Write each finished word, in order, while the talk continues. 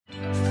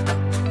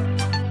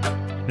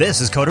This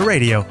is Coda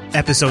Radio,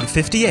 episode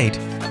 58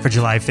 for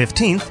July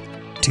 15th,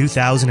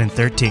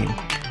 2013.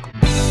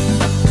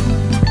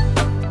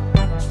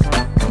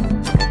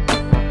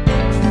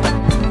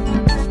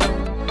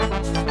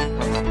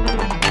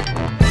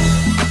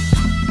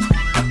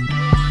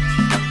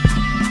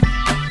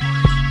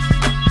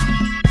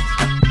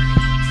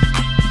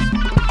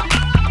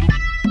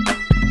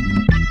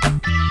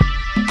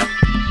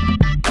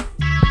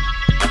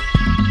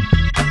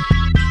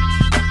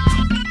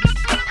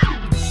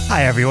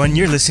 Hi everyone,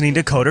 you're listening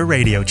to Coda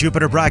Radio,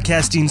 Jupiter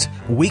Broadcasting's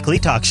weekly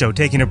talk show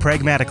taking a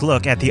pragmatic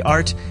look at the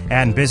art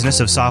and business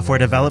of software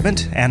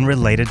development and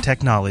related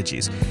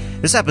technologies.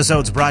 This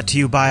episode's brought to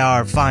you by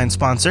our fine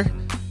sponsor,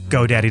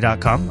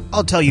 GoDaddy.com.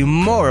 I'll tell you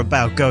more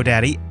about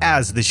GoDaddy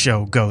as the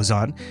show goes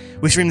on.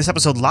 We stream this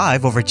episode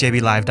live over at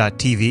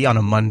jblive.tv on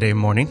a Monday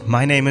morning.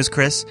 My name is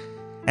Chris,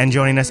 and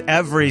joining us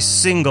every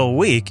single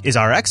week is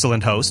our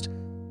excellent host,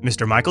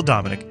 Mr. Michael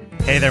Dominic.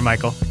 Hey there,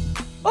 Michael.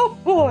 Oh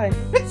boy,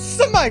 It's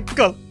a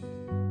Michael.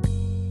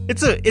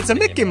 It's a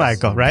Mickey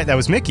Michael, right? That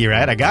was Mickey,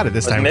 right? I got it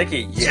this time.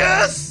 Mickey.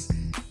 Yes!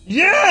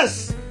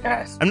 Yes!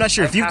 Yes. I'm not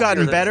sure if you've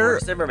gotten better.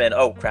 Zimmerman.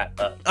 Oh crap.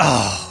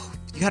 Oh,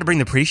 you got to bring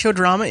the pre-show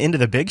drama into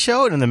the big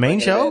show and the main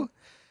show?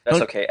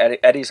 That's okay.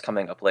 Eddie's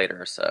coming up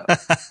later, so.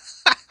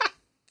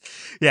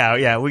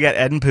 Yeah, we got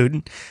Ed and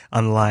Putin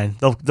on the line.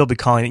 They'll be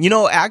calling it. You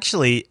know,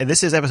 actually,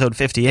 this is episode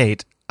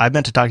 58. I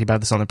meant to talk to you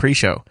about this on the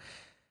pre-show.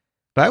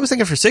 But I was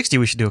thinking for 60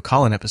 we should do a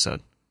call-in episode.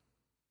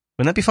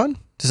 Wouldn't that be fun?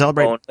 To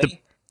celebrate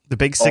the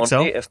big 6-0?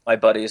 Only if my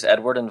buddies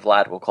Edward and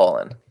Vlad will call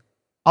in.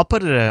 I'll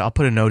put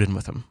a note in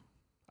with them.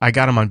 I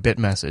got them on bit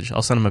message.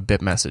 I'll send them a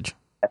bit message.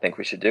 I think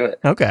we should do it.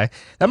 Okay.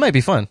 That might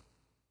be fun.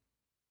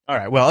 All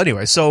right. Well,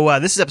 anyway, so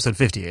this is episode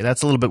 58.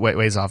 That's a little bit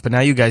ways off, but now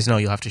you guys know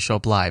you'll have to show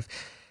up live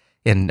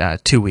in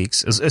 2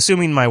 weeks,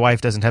 assuming my wife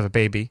doesn't have a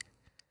baby,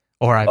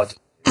 or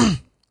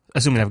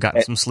assuming I've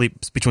gotten some sleep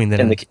between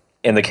then.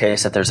 In the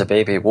case that there's a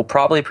baby, we'll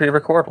probably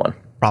pre-record one.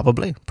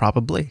 Probably.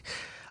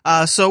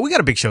 So we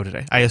got a big show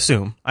today, I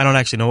assume. I don't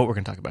actually know what we're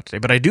going to talk about today,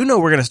 but I do know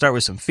we're going to start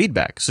with some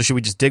feedback. So should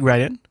we just dig right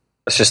in?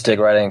 Let's just dig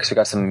right in because we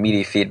got some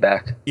meaty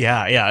feedback.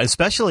 Yeah,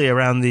 especially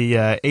around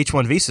the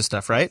H-1 visa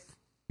stuff, right?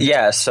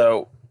 Yeah,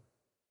 so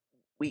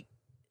we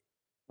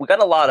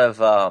got a lot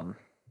of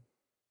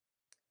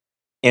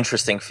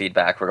interesting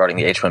feedback regarding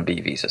the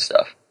H-1B visa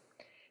stuff.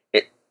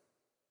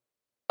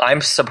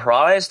 I'm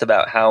surprised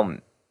about how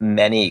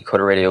many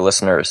Coda Radio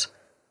listeners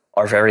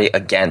are very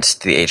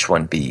against the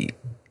H-1B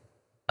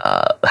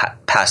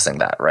passing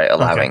that, right?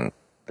 Allowing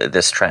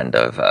this trend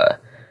of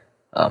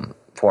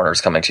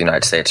foreigners coming to the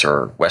United States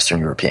or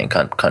Western European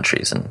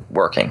countries and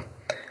working.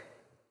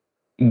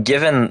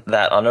 Given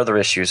that on other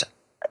issues,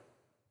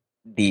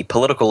 the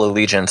political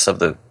allegiance of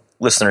the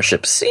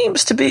listenership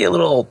seems to be a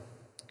little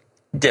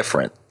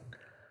different.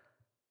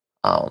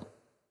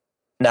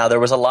 Now,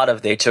 there was a lot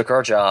of they took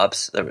our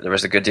jobs. There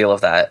was a good deal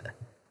of that.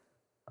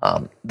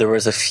 There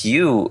was a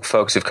few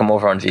folks who've come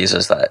over on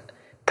visas that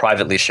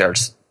privately shared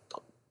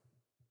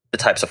the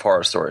types of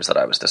horror stories that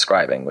I was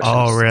describing. Which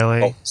is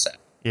really? Sad.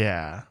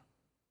 Yeah.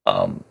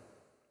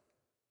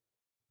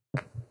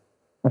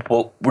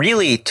 What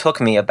really took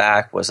me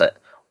aback was that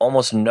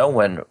almost no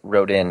one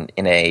wrote in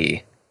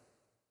a,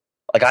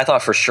 like, I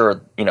thought for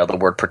sure, the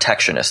word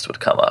protectionist would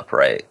come up,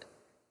 right?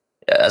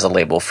 As a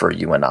label for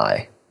you and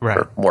I, right.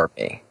 Or more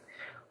me.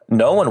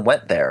 No one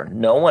went there.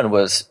 No one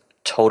was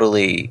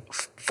totally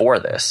for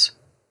this.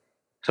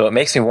 So it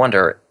makes me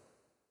wonder,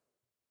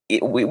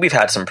 we've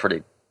had some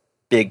pretty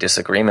big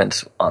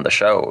disagreements on the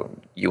show,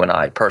 you and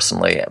I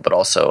personally, but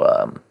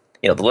also,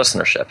 the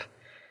listenership.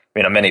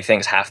 Many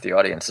things, half the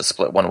audience is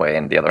split one way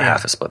and the other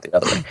half is split the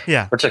other way.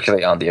 Yeah.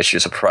 Particularly on the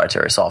issues of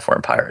proprietary software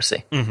and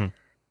piracy. Mm-hmm.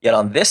 Yet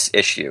on this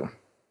issue,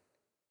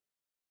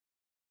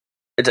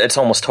 it's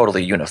almost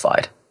totally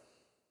unified.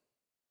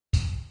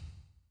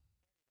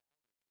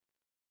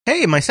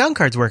 Hey, my sound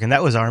card's working.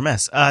 That was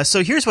RMS.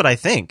 So here's what I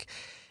think.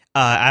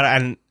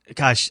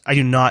 Gosh, I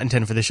do not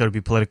intend for this show to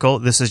be political.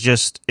 This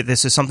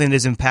is something that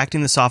is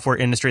impacting the software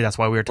industry. That's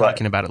why we were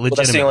talking about it. Well,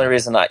 that's the only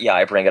reason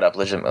I bring it up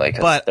legitimately.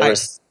 But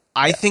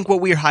I think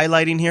what we're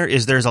highlighting here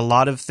is there's a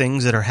lot of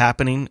things that are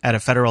happening at a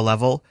federal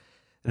level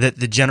that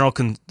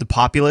the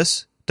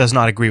populace does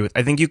not agree with.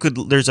 I think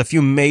there's a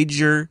few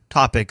major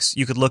topics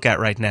you could look at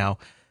right now.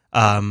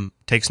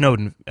 Take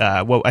Snowden.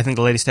 I think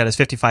the latest stat is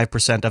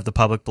 55% of the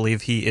public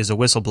believe he is a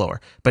whistleblower,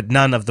 but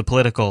none of the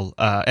political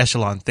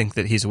echelon think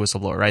that he's a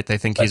whistleblower, right? They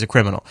think he's a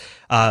criminal.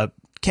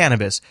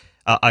 Cannabis.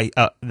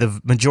 The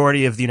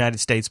majority of the United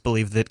States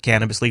believe that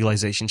cannabis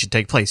legalization should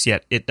take place,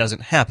 yet it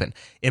doesn't happen.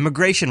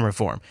 Immigration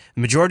reform.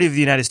 The majority of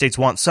the United States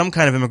want some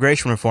kind of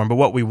immigration reform, but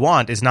what we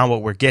want is not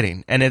what we're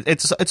getting. And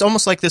it's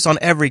almost like this on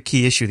every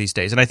key issue these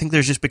days. And I think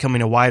there's just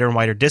becoming a wider and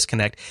wider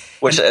disconnect.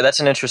 That's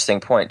an interesting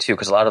point, too,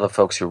 because a lot of the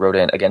folks who wrote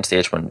in against the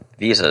H-1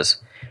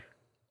 visas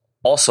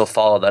also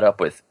followed that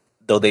up with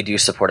though they do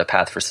support a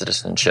path for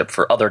citizenship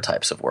for other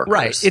types of workers.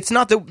 Right. It's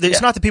not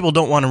that people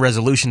don't want a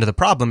resolution to the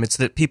problem. It's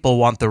that people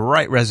want the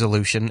right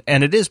resolution,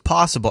 and it is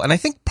possible. And I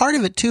think part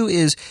of it too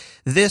is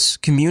this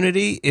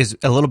community is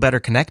a little better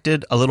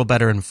connected, a little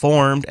better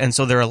informed, and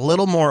so they're a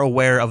little more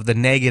aware of the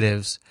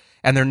negatives,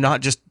 and they're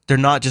not just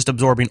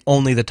absorbing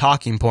only the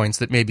talking points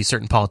that maybe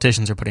certain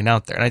politicians are putting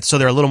out there. And so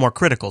they're a little more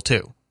critical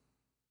too.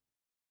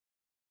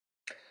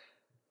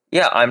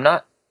 Yeah,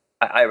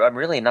 I'm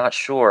really not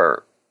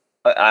sure.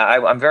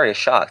 I'm very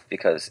shocked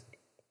because,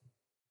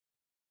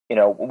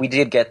 we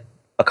did get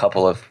a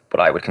couple of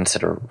what I would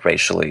consider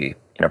racially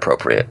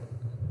inappropriate.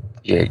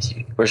 Yeah,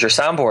 where's your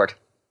soundboard?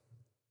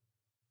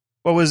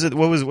 What was it?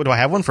 What do I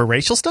have one for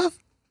racial stuff?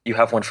 You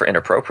have one for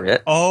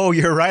inappropriate. Oh,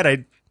 you're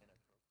right.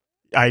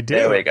 I do.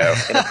 There we go.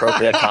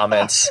 Inappropriate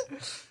comments,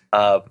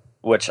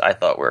 which I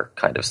thought were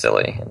kind of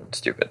silly and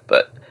stupid,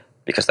 but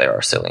because they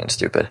are silly and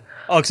stupid.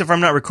 Oh, except for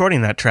I'm not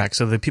recording that track,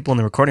 so the people in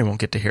the recording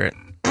won't get to hear it.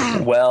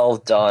 Well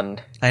done.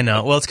 I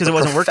know. Well, it's because it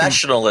wasn't working.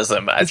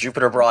 Professionalism at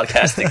Jupiter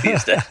Broadcasting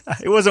these days.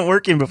 It wasn't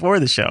working before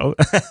the show.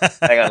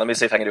 Hang on, let me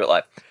see if I can do it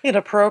live.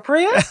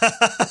 Inappropriate?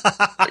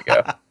 There you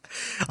go.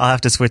 I'll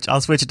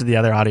switch it to the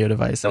other audio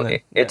device. No,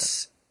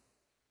 it's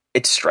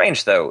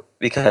strange, though,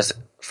 because,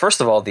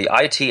 first of all, the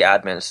IT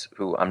admins,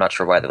 who I'm not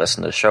sure why they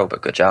listen to the show,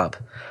 but good job,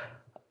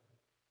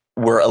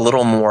 were a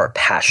little more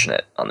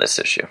passionate on this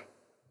issue.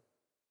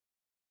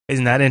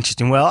 Isn't that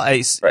interesting? Well,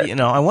 I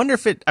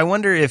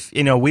wonder if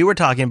we were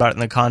talking about it in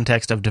the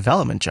context of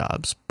development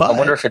jobs, but I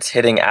wonder if it's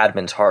hitting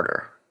admins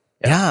harder.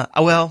 Yeah.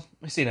 Well,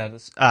 let me see now.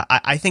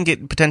 I think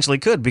it potentially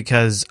could,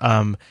 because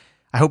I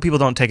hope people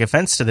don't take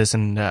offense to this,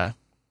 and I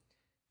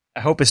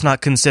hope it's not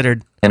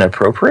considered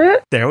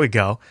inappropriate. There we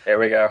go.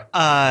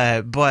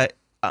 But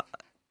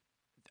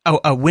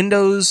a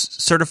Windows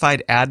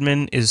certified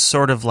admin is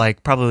sort of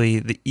like probably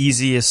the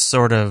easiest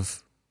sort of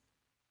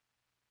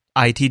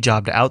IT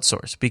job to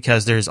outsource,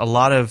 because there's a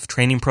lot of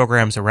training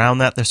programs around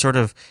that. There's sort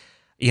of,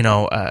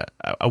 a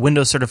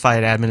Windows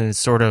certified admin is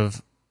sort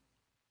of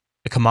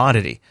a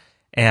commodity,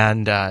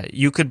 and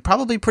you could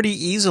probably pretty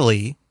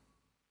easily.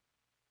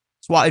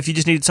 Well, if you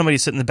just needed somebody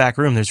to sit in the back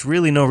room, there's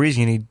really no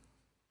reason you need,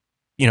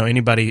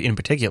 anybody in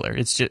particular.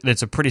 It's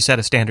a pretty set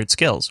of standard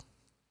skills.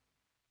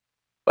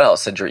 Well,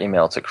 send your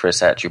email to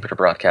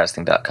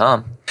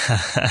chris@jupiterbroadcasting.com.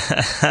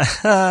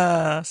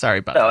 Sorry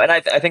about that. No, and I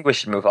think we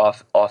should move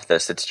off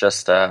this. It's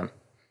just,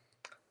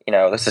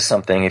 this is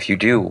something, if you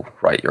do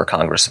write your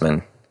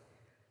congressman,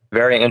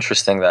 very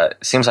interesting that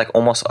it seems like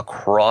almost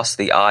across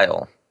the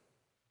aisle,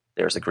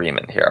 there's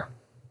agreement here.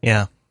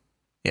 Yeah.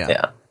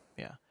 Well,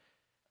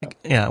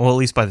 at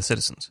least by the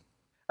citizens.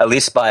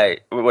 What's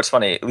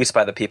funny, at least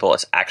by the people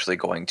it's actually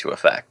going to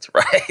affect,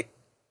 right?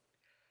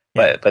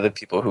 Yeah. By the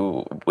people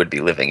who would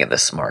be living in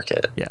this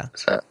market. Yeah.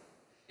 So,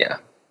 yeah.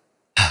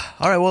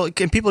 All right. Well,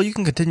 people, you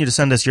can continue to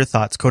send us your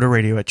thoughts.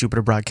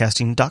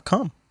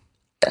 CoderRadio@JupiterBroadcasting.com.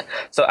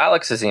 So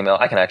Alex's email,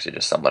 I can actually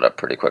just sum it up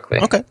pretty quickly.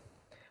 Okay.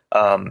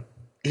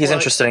 He's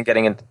interested in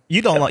getting in.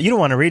 You don't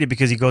want to read it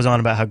because he goes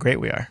on about how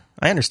great we are.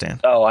 I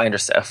understand. Oh, I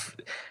understand.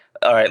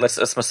 All right,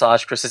 let's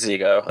massage Chris's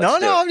ego. No,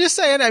 I'm just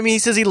saying. I mean, he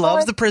says he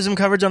loves the Prism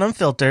coverage on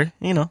Unfilter.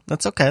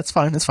 That's okay. That's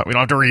fine. That's fine. We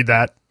don't have to read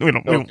that. We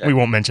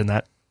won't mention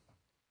that.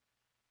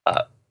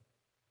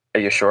 Are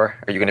you sure?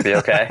 Are you going to be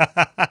okay?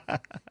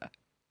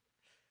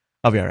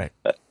 I'll be all right.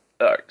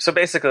 So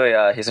basically,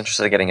 he's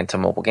interested in getting into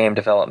mobile game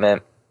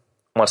development.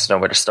 Wants to know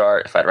where to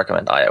start, if I'd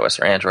recommend iOS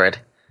or Android.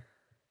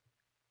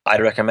 I'd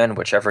recommend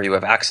whichever you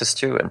have access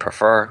to and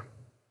prefer.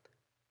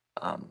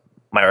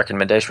 My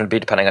recommendation would be,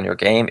 depending on your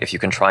game, if you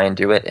can try and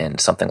do it in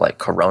something like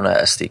Corona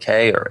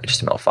SDK or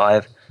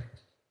HTML5.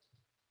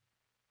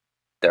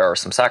 There are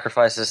some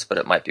sacrifices, but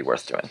it might be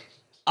worth doing.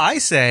 I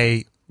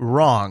say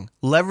wrong.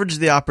 Leverage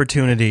the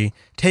opportunity.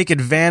 Take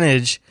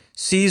advantage.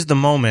 Seize the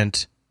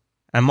moment.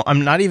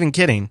 I'm not even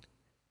kidding.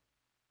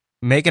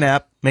 Make an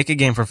app. Make a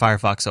game for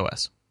Firefox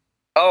OS.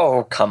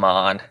 Oh, come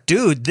on.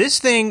 Dude, this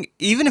thing,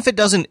 even if it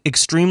doesn't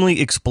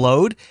extremely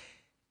explode,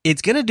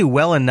 it's going to do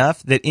well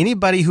enough that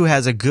anybody who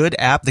has a good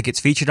app that gets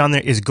featured on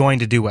there is going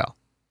to do well.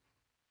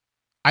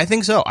 I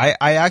think so. I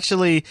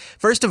actually,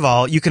 first of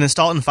all, you can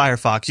install it in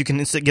Firefox.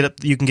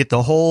 You can get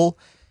the whole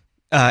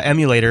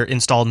emulator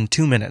installed in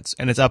 2 minutes,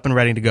 and it's up and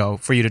ready to go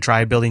for you to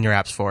try building your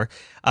apps for.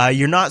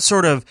 You're not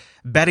sort of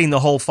betting the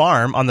whole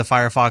farm on the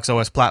Firefox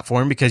OS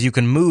platform, because you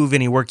can move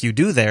any work you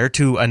do there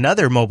to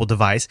another mobile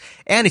device.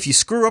 And if you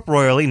screw up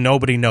royally,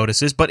 nobody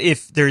notices. But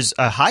if there's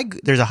a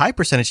high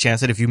percentage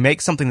chance that if you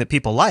make something that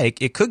people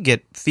like, it could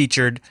get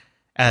featured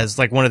as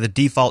like one of the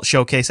default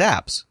showcase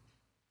apps.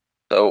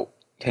 So,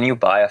 can you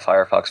buy a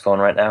Firefox phone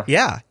right now?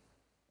 Yeah.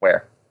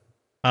 Where?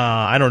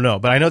 I don't know,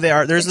 but I know they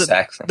are.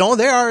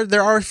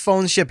 There are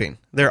phones shipping.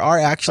 There are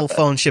actual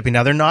phones shipping.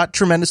 Now, they're not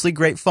tremendously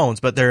great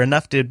phones, but they're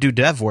enough to do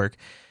dev work.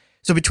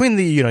 So between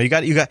the, you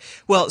got,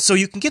 well, so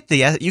you can get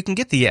the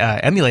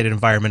emulated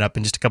environment up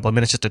in just a couple of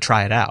minutes just to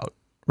try it out,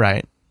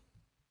 right?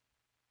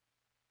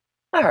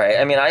 All right.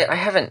 I mean, I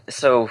haven't.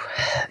 So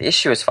the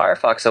issue is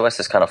Firefox OS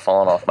has kind of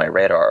fallen off my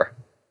radar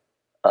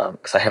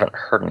because I haven't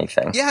heard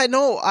anything. Yeah,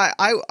 no,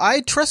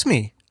 I trust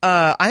me.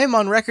 I am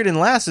on record in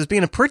last as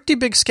being a pretty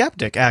big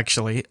skeptic,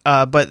 actually.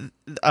 But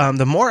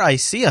the more I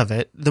see of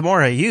it, the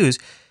more I use.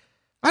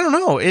 I don't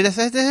know.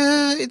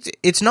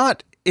 It's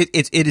not.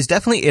 It is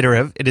definitely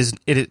iterative.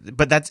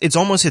 But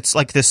it's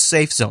like this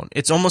safe zone.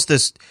 It's almost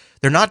this.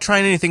 They're not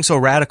trying anything so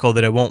radical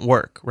that it won't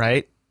work,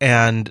 right?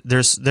 And there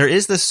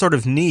is this sort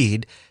of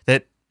need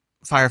that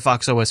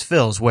Firefox OS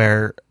fills,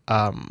 where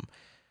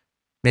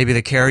maybe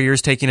the carrier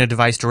is taking a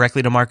device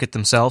directly to market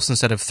themselves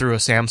instead of through a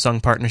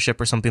Samsung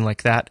partnership or something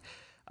like that.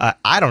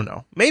 I don't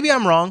know. Maybe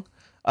I'm wrong.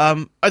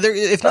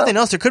 If nothing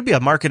else, there could be a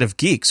market of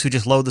geeks who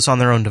just load this on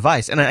their own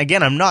device. And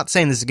again, I'm not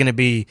saying this is going to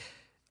be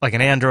like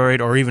an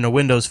Android or even a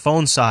Windows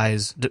Phone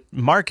size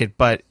market,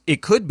 but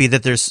it could be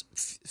that there's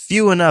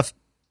few enough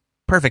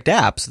perfect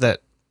apps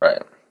that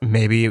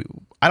maybe,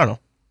 I don't know.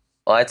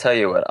 Well, I tell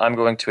you what, I'm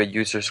going to a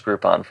users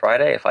group on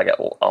Friday.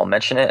 I'll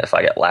mention it. If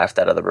I get laughed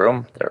out of the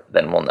room,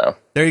 then we'll know.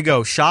 There you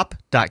go.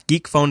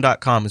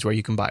 Shop.geekphone.com is where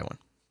you can buy one.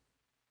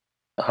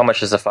 How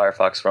much is the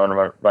Firefox phone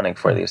running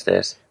for these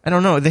days? I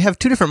don't know. They have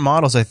two different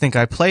models, I think.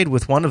 I played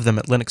with one of them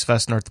at Linux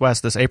Fest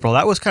Northwest this April.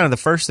 That was kind of the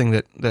first thing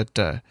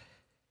that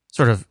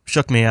sort of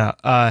shook me out.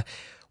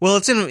 Well,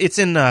 it's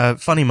in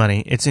funny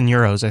money. It's in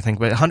euros, I think,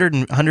 but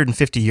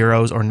 150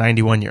 euros or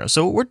 91 euros.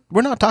 So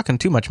we're not talking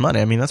too much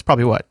money. I mean, that's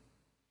probably what?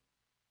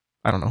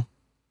 I don't know.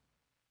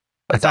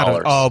 But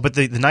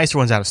the nicer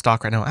one's out of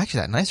stock right now.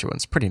 Actually, that nicer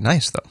one's pretty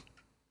nice, though.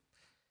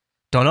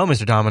 Don't know,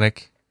 Mr.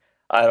 Dominic.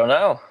 I don't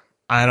know.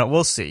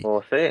 We'll see.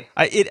 We'll see.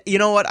 You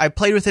know what? I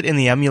played with it in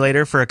the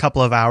emulator for a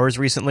couple of hours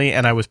recently,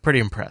 and I was pretty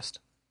impressed.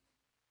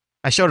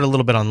 I showed it a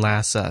little bit on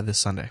this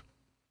Sunday.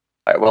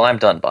 All right, well, I'm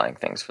done buying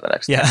things for the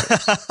next 10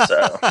 years,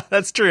 so.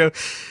 That's true.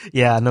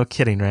 Yeah, no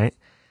kidding, right?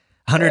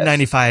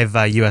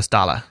 $195 US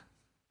dollar.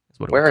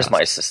 Where is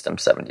my System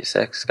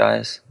 76,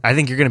 guys? I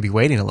think you're going to be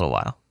waiting a little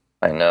while.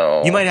 I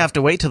know. You might have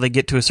to wait till they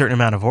get to a certain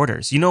amount of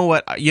orders. You know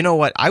what?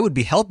 I would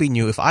be helping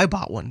you if I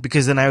bought one,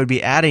 because then I would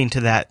be adding to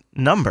that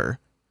number.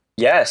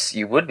 Yes,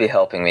 you would be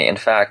helping me. In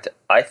fact,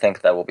 I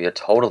think that will be a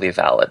totally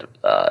valid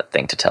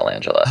thing to tell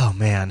Angela. Oh,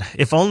 man.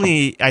 If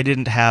only I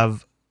didn't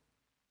have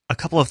a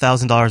couple of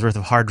 $1,000s worth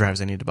of hard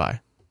drives I need to buy.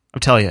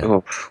 I'm telling you.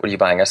 Oof. What are you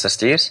buying,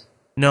 SSDs?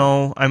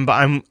 No,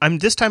 I'm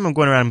this time I'm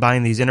going around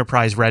buying these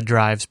Enterprise Red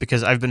drives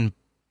because I've been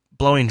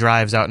blowing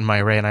drives out in my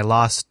array, and I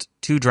lost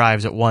 2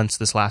 drives at once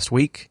this last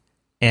week,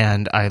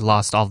 and I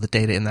lost all the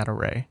data in that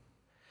array.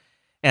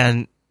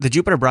 And the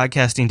Jupiter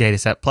Broadcasting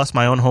dataset plus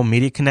my own home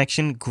media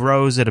connection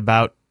grows at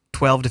about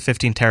 12 to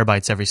 15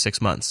 terabytes every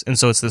 6 months. And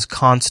so it's this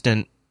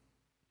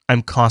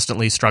I'm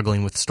constantly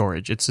struggling with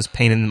storage. It's this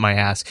pain in my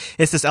ass.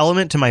 It's this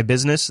element to my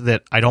business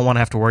that I don't want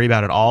to have to worry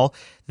about at all,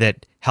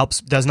 that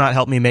does not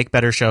help me make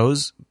better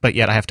shows, but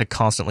yet I have to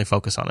constantly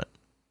focus on it.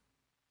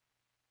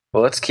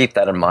 Well, let's keep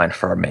that in mind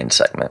for our main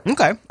segment.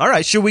 Okay. All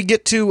right. Should we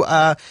get to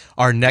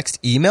our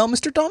next email,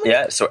 Mr. Dominic?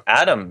 Yeah. So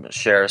Adam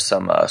shares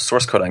some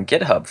source code on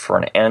GitHub for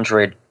an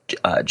Android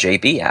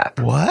JB app.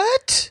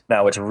 What?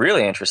 Now, what's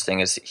really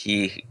interesting is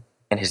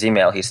in his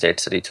email, he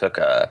states that he took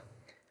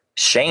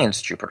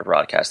Shane's Jupiter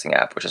Broadcasting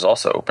app, which is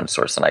also open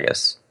source, and I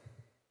guess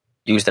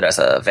used it as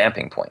a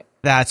vamping point.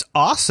 That's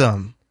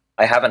awesome.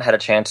 I haven't had a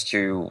chance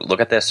to look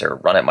at this or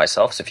run it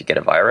myself, so if you get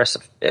a virus,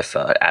 if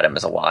Adam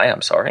is a Y,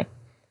 I'm sorry.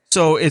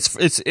 So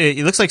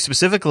it looks like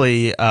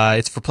specifically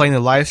it's for playing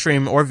the live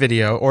stream or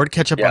video or to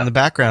catch up on the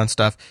background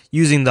stuff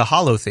using the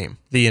Holo theme,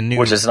 the new,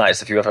 which is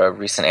nice if you have a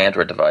recent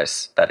Android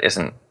device that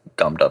isn't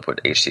gummed up with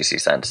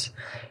HTC Sense.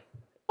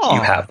 Oh.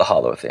 You have the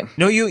Holo theme.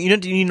 No, you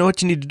know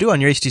what you need to do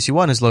on your HTC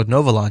One is load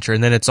Nova Launcher,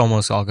 and then it's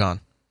almost all gone.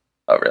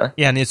 Oh, really?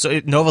 Yeah,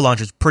 and Nova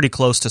Launcher is pretty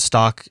close to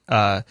stock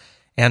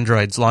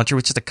Android's launcher,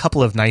 which is a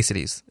couple of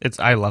niceties.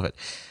 I love it.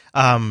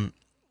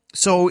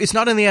 So it's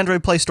not in the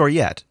Android Play Store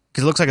yet.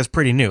 Because it looks like it's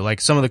pretty new.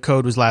 Like, some of the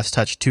code was last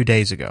touched 2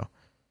 days ago.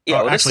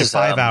 Yeah, well, actually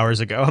 5 hours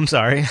ago. I'm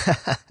sorry.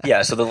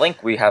 Yeah, so the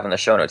link we have in the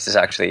show notes is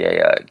actually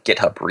a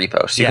GitHub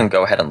repo, so you can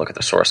go ahead and look at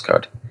the source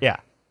code. Yeah.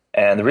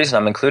 And the reason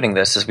I'm including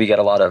this is we get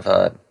a lot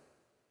of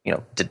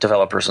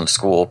developers in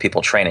school,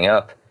 people training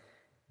up.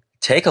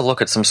 Take a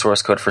look at some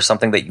source code for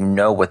something that you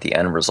know what the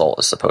end result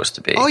is supposed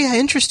to be. Oh, yeah,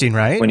 interesting,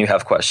 right? When you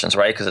have questions,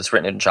 right? Because it's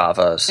written in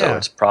Java, so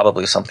it's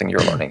probably something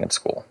you're learning in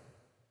school.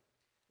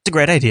 It's a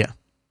great idea.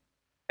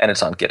 And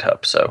it's on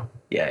GitHub, so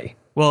yay.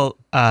 Well,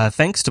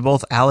 thanks to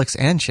both Alex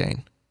and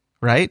Shane,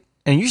 right?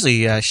 And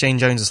usually Shane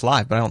joins us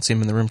live, but I don't see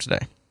him in the room today.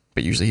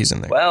 But usually he's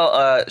in there.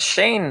 Well,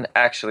 Shane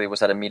actually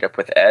was at a meetup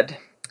with Ed,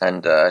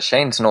 and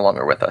Shane's no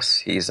longer with us.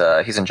 He's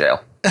in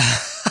jail.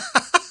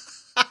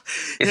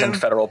 He's in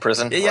federal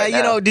prison. Yeah, right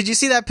now. Did you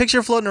see that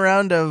picture floating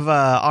around of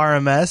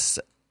RMS?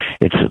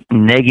 It's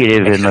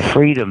negative in the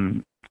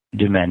freedom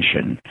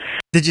dimension.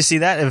 Did you see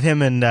that of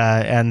him and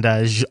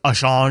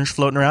Assange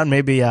floating around?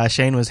 Maybe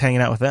Shane was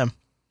hanging out with them.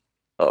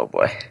 Oh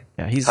boy!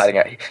 Yeah, he's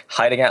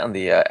hiding out in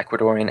the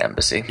Ecuadorian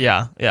embassy.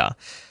 Yeah.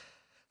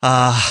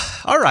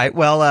 All right.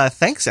 Well,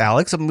 thanks,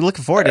 Alex. I'm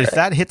looking forward to it. If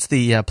that hits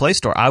the Play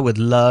Store, I would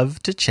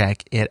love to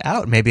check it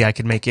out. Maybe I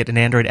could make it an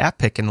Android app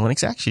pick in the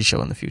Linux Action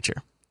Show in the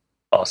future.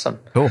 Awesome.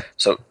 Cool.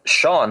 So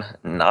Sean,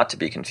 not to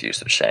be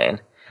confused with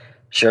Shane,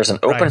 shares an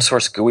open Right.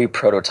 source GUI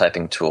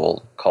prototyping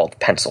tool called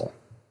Pencil.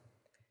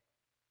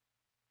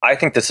 I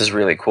think this is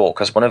really cool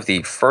because one of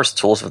the first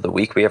tools of the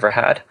week we ever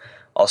had,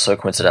 also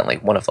coincidentally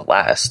one of the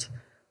last,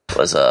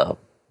 was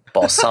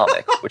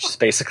Balsamic, which is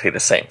basically the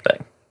same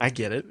thing. I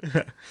get it.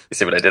 You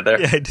see what I did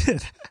there? Yeah, I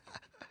did.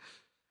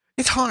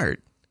 It's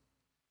hard.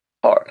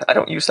 Hard. I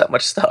don't use that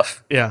much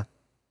stuff. Yeah.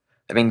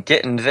 I mean,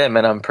 Git and Vim,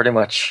 and I'm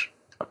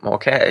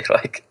okay.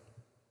 Like,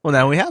 Well,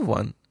 now we have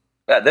one.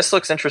 yeah, this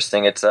looks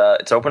interesting. It's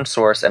open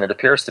source, and it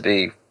appears to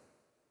be,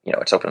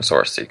 it's open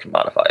source, so you can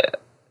modify it.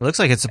 It looks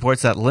like it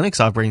supports that Linux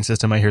operating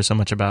system I hear so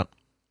much about.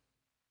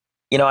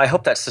 I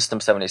hope that System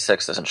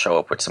 76 doesn't show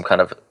up with some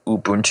kind of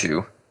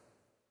Ubuntu.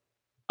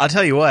 I'll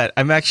tell you what,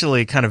 I'm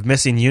actually kind of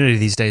missing Unity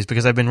these days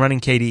because I've been running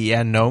KDE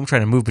and GNOME,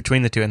 trying to move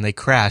between the two, and they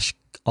crash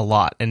a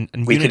lot, and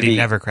Unity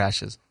never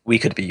crashes. We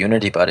could be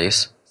Unity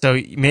buddies. So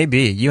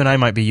maybe you and I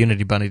might be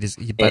Unity buddies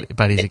again.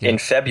 In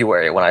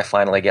February, when I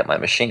finally get my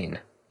machine,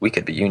 we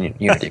could be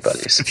Unity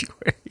buddies.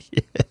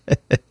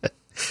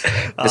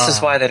 This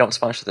is why they don't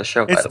sponsor the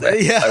show, by the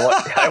way. Yeah.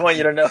 I want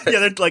you to know. Yeah,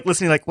 they're like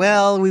listening, like,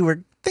 well, we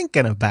were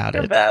thinking about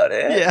it.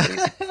 Yeah.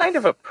 He's kind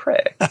of a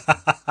prick.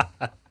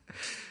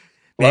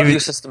 Love you,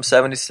 System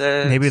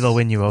 76. Maybe they'll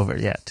win you over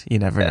yet. You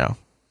never know.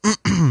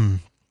 All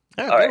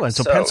right, good one.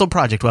 So Pencil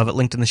Project, we'll have it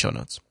linked in the show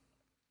notes.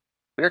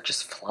 We're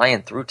just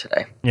flying through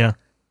today. Yeah.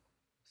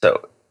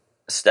 So,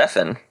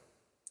 Stefan,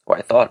 who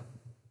I thought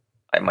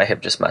I might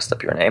have just messed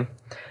up your name,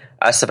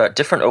 asked about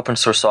different open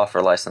source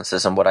software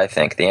licenses and what I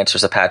think. The answer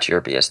is Apache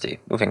or BSD.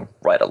 Moving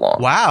right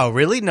along. Wow,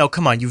 really? No,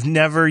 come on. You've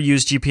never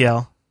used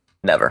GPL?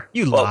 Never.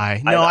 You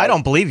lie. No, I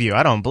don't believe you.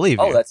 I don't believe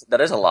you. Oh,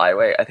 that is a lie.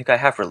 Wait, I think I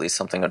have released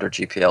something under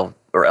GPL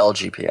or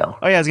LGPL.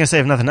 Oh, yeah, I was going to say,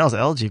 if nothing else,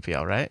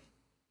 LGPL, right?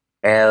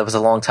 And it was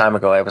a long time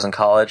ago. I was in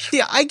college.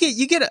 Yeah,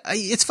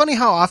 it's funny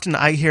how often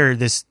I hear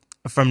this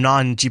from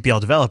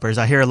non-GPL developers.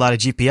 I hear a lot of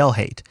GPL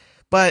hate.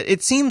 But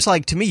it seems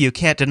like, to me, you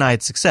can't deny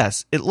its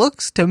success. It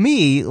looks to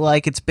me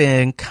like it's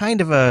been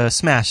kind of a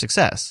smash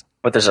success.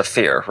 But there's a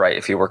fear, right,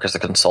 if you work as a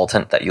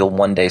consultant, that you'll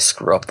one day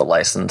screw up the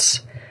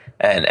license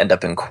and end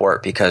up in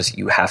court because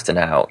your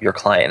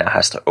client now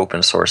has to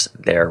open source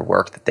their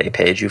work that they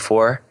paid you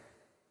for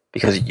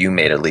because you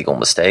made a legal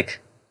mistake.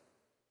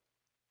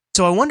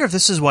 So I wonder if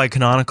this is why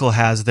Canonical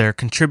has their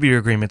contributor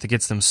agreement that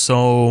gets them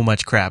so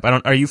much crap.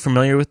 Are you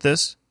familiar with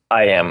this?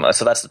 I am.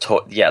 So that's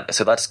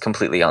so that's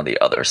completely on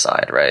the other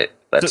side, right?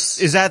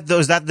 So is that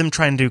them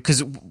trying to,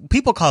 because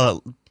people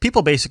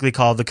basically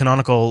call the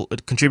Canonical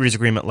contributors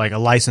agreement like a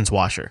license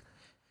washer.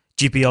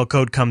 GPL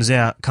code comes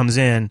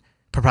in,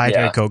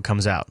 proprietary code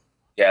comes out.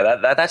 Yeah,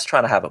 that's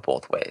trying to have it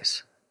both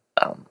ways.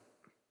 I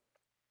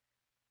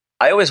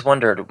always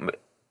wondered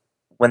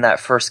when that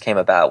first came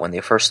about, when they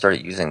first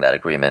started using that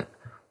agreement,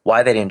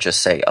 why they didn't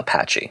just say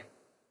Apache.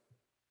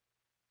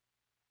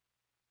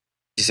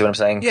 You see what I'm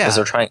saying? Yeah.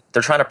 Because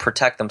they're trying to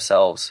protect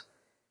themselves.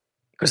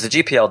 Because the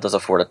GPL does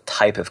afford a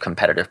type of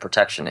competitive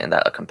protection in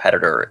that a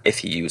competitor, if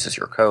he uses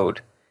your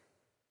code,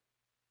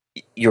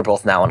 you're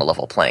both now on a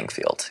level playing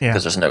field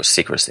because there's no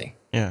secrecy.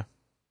 Yeah.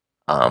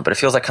 But it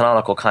feels like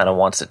Canonical kind of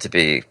wants it to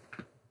be.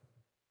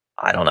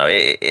 I don't know.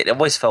 It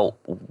always felt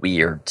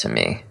weird to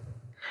me.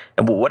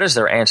 And what is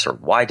their answer?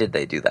 Why did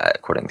they do that,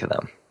 according to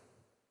them?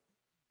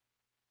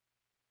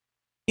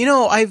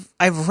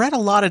 I've read a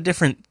lot of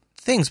different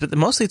things, but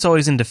mostly it's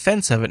always in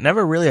defense of it.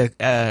 Never really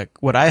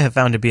what I have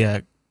found to be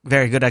a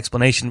very good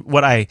explanation.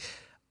 What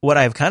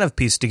I've kind of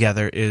pieced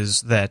together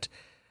is that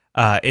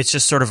it's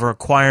just sort of a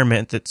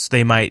requirement that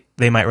they might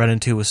run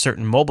into with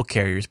certain mobile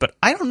carriers. But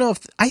I don't know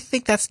I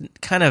think that's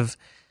kind of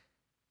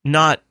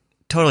not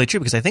totally true,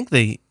 because I think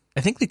the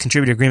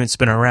contributor agreement's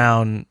been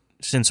around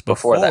since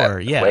before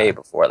that. Yeah, way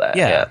before that.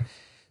 Yeah.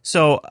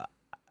 So,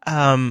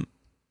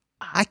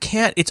 I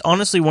can't. It's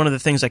honestly one of the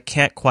things I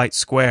can't quite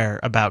square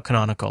about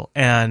Canonical,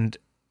 and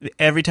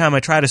every time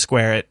I try to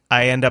square it,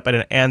 I end up at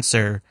an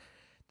answer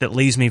that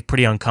leaves me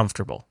pretty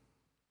uncomfortable.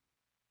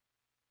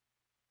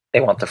 They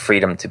want the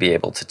freedom to be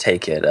able to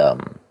take it,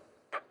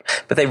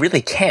 but they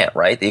really can't,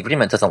 right? The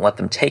agreement doesn't let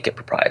them take it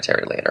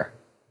proprietary later.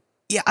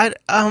 Yeah,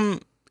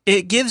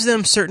 it gives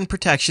them certain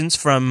protections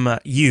from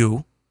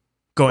you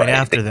going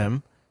after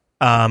them,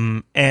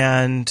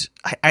 and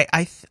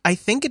I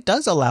think it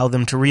does allow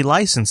them to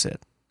relicense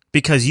it,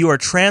 because you are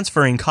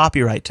transferring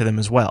copyright to them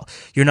as well.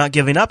 You're not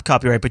giving up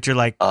copyright, but you're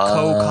like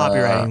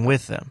co-copywriting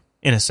with them,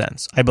 in a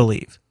sense, I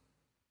believe.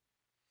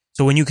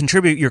 So when you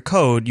contribute your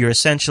code, you're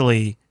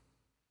essentially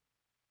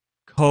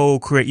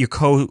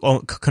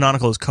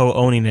Canonical is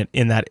co-owning it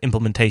in that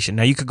implementation.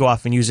 Now, you could go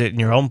off and use it in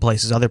your own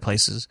places, other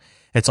places.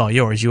 It's all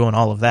yours. You own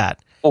all of that.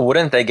 Well,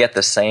 wouldn't they get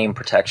the same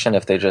protection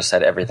if they just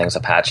said everything's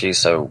Apache,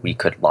 so we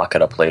could lock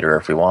it up later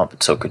if we want,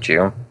 but so could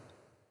you?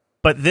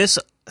 But this,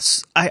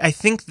 I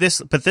think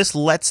this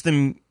lets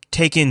them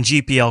take in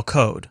GPL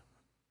code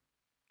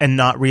and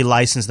not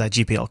relicense that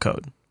GPL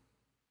code,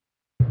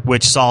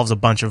 which solves a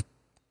bunch of,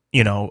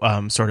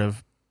 sort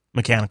of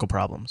mechanical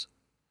problems.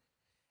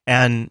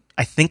 And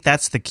I think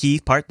that's the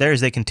key part there,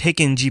 is they can take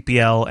in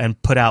GPL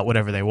and put out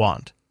whatever they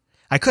want.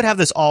 I could have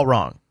this all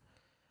wrong,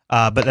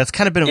 but that's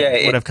kind of been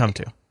what I've come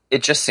to.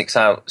 it just sticks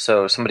out.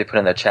 So somebody put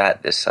in the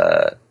chat this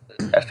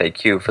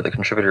FAQ for the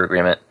contributor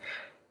agreement.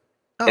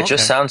 It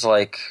just sounds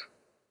like,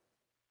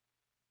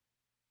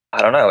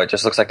 I don't know. It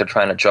just looks like they're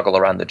trying to juggle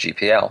around the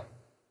GPL.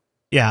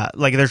 Yeah,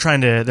 like they're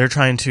trying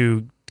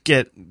to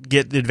get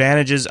the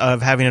advantages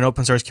of having an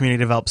open source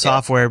community develop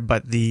software,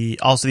 but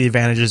also the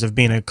advantages of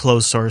being a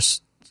closed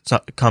source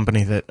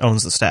company that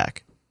owns the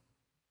stack.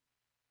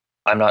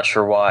 I'm not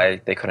sure why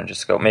they couldn't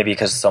just go. Maybe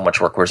because so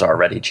much work was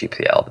already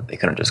GPL that they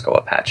couldn't just go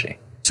Apache.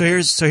 So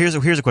here's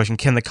a question: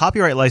 can the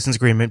copyright license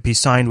agreement be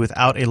signed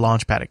without a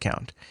Launchpad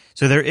account?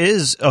 So there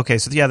is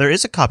there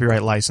is a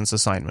copyright license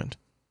assignment.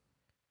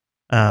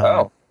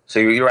 So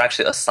you're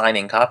actually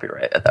assigning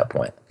copyright at that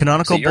point.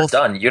 Canonical, so you're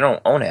done. You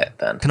don't own it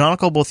then.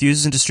 Canonical both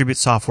uses and distributes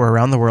software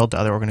around the world to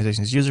other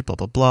organizations' users. Blah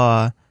blah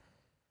blah.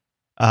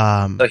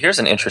 So here's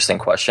an interesting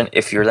question: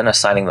 if you're then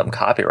assigning them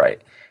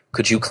copyright,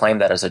 could you claim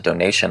that as a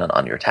donation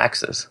on your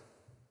taxes?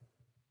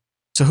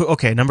 So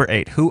number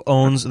 8: who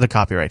owns the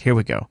copyright? Here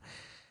we go.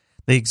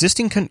 The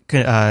existing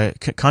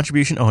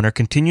contribution owner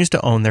continues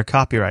to own their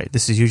copyright.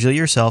 This is usually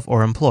yourself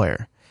or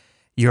employer.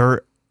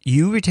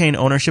 You retain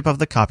ownership of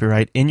the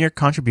copyright in your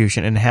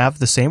contribution and have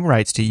the same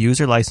rights to use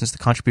or license the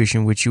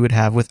contribution which you would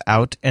have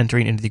without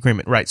entering into the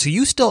agreement. Right. So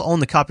you still own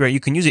the copyright.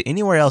 You can use it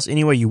anywhere else,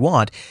 any way you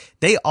want.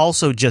 They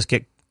also just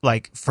get,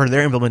 like, for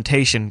their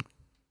implementation,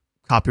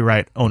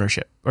 copyright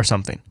ownership or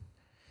something.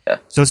 Yeah.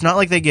 So it's not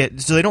like they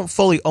don't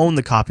fully own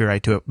the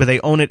copyright to it, but they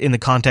own it in the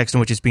context in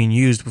which it's being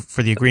used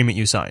for the agreement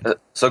you signed.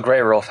 So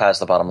Grey Wolf has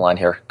the bottom line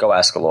here. Go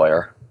ask a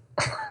lawyer.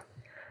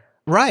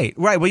 Right.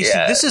 Well, you see,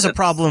 this is a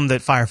problem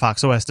that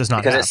Firefox OS does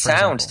not have. Because it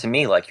sounds to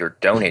me like you're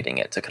donating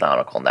it to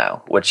Canonical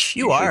now, which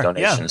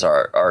donations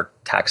are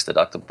tax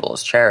deductible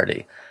as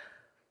charity.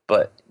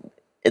 But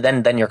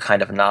then you're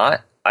kind of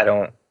not.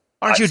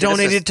 Aren't you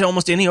donated to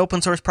almost any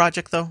open source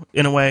project, though,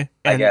 in a way?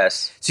 And I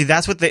guess. See,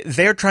 that's what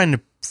they're trying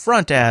to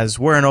front as.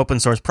 We're an open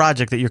source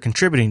project that you're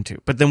contributing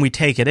to, but then we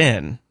take it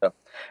in. So,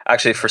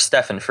 actually, for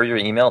Stefan, for your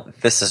email,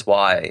 this is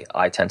why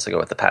I tend to go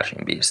with Apache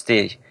and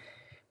BSD,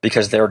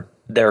 because they're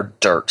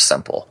dirt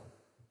simple.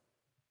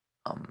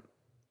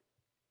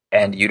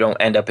 And you don't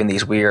end up in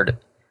these weird,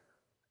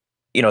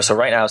 so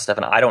right now,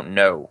 Stefan, I don't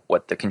know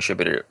what the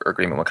contributor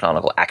agreement with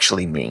Canonical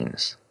actually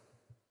means.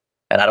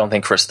 And I don't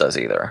think Chris does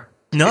either.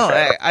 No,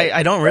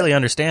 I don't really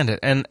understand it.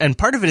 And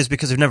part of it is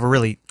because I've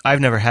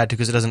never had to,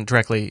 because it doesn't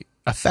directly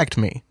affect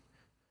me.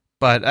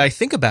 But I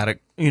think about it,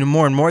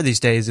 more and more these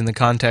days in the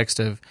context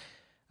of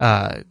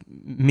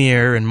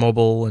Mir and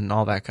mobile and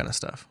all that kind of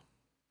stuff.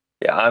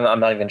 Yeah, I'm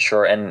not even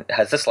sure. And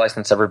has this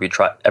license ever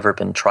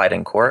been tried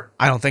in court?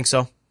 I don't think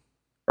so.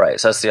 Right,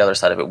 so that's the other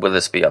side of it. Will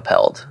this be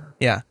upheld?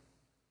 Yeah,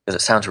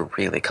 because it sounds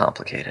really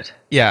complicated.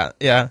 Yeah.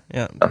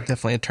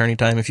 Definitely attorney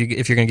time if you're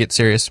going to get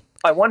serious.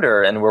 I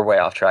wonder, and we're way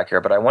off track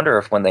here, but I wonder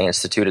if when they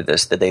instituted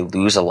this, did they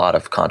lose a lot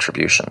of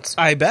contributions?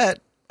 I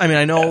bet. I mean,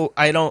 I know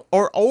I don't,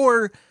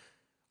 or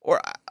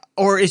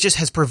it just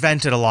has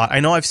prevented a lot. I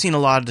know I've seen a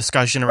lot of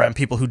discussion around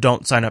people who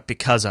don't sign up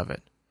because of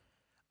it.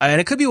 And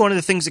it could be one of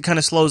the things that kind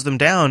of slows them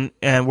down,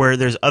 and where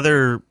there's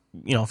other,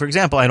 for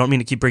example, I don't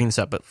mean to keep bringing this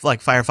up, but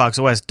like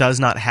Firefox OS does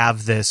not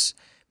have this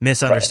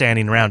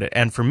misunderstanding around it.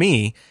 And to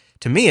me,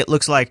 it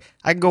looks like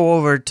I can go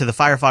over to the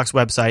Firefox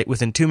website.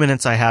 Within 2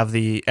 minutes, I have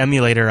the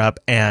emulator up,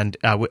 and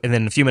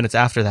then a few minutes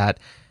after that,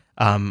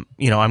 I'm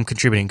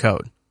contributing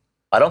code.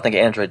 I don't think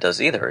Android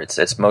does either.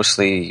 It's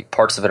mostly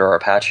parts of it are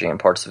Apache and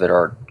parts of it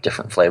are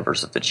different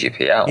flavors of the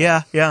GPL.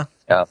 Yeah.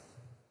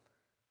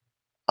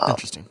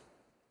 Interesting.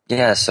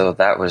 Yeah, so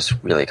that was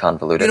really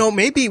convoluted.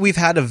 Maybe we've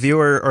had a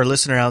viewer or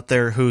listener out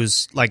there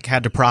who's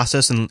had to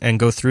process and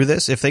go through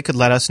this. If they could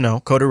let us know,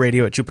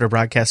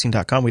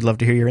 coderradio@jupiterbroadcasting.com. We'd love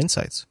to hear your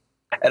insights.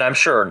 And I'm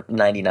sure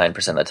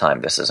 99% of the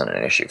time this isn't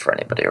an issue for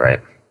anybody, right?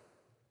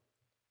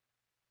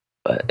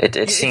 But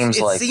it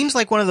seems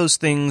like one of those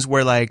things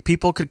where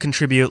people could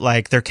contribute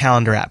their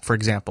calendar app, for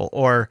example,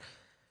 or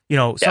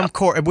some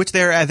core, which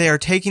they are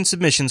taking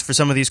submissions for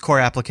some of these core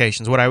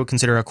applications, what I would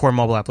consider a core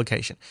mobile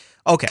application.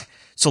 Okay,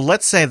 so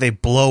let's say they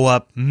blow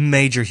up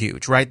major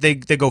huge, right? They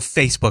go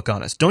Facebook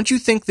on us. Don't you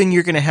think then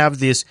you're going to have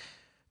this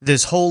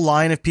whole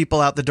line of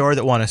people out the door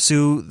that want to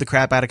sue the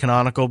crap out of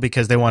Canonical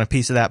because they want a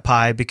piece of that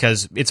pie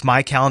because it's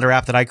my calendar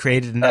app that I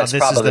created, and now that's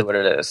probably what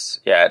it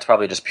is. Yeah, it's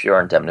probably just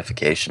pure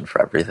indemnification for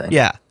everything.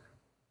 Yeah.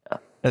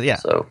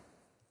 So,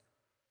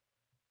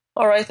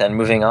 all right then,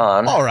 moving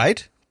on. All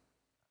right.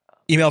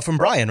 Email from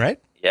Brian, right?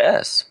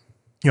 Yes.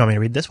 You want me to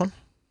read this one?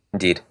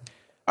 Indeed.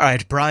 All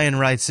right, Brian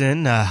writes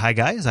in, hi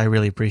guys, I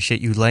really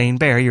appreciate you laying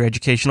bare your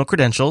educational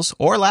credentials,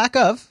 or lack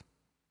of,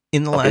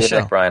 in the last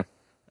show. Brian.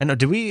 I know, I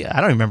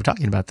don't remember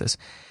talking about this.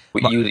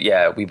 We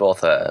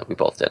both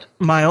did.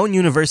 My own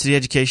university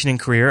education and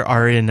career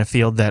are in a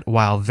field that,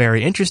 while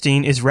very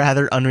interesting, is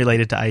rather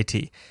unrelated to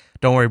IT.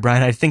 Don't worry,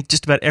 Brian, I think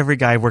just about every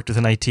guy I've worked with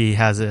in IT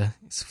has a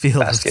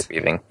field basket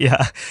weaving.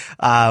 Yeah.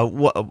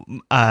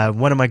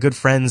 One of my good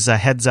friends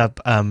heads up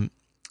an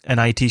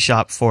IT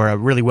shop for a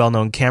really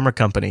well-known camera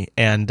company,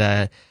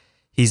 and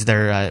he's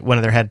one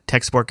of their head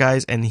tech support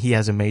guys, and he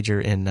has a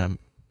major in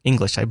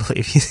English, I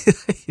believe.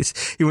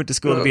 He went to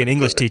school to be an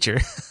English teacher.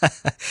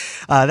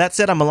 That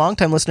said, I'm a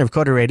longtime listener of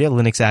Coder Radio,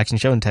 Linux Action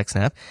Show, and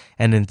TechSnap,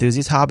 and an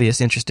enthusiast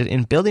hobbyist interested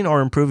in building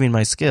or improving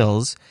my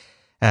skills.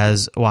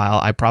 As while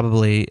I'm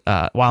probably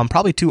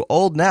too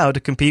old now to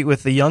compete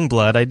with the young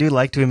blood, I do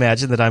like to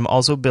imagine that I'm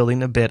also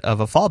building a bit of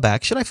a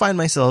fallback should I find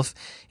myself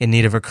in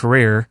need of a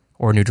career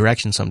or new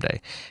direction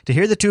someday. To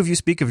hear the two of you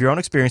speak of your own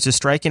experiences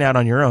striking out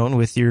on your own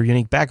with your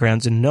unique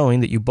backgrounds and knowing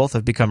that you both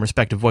have become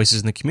respective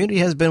voices in the community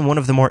has been one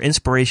of the more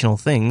inspirational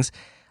things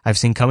I've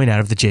seen coming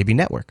out of the JB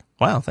Network.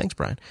 Wow, thanks,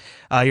 Brian.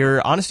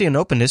 Your honesty and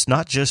openness,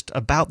 not just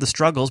about the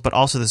struggles, but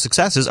also the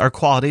successes, are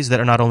qualities that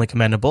are not only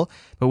commendable,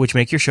 but which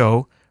make your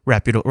show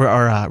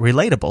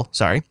relatable,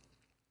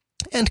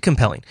 and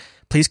compelling.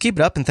 Please keep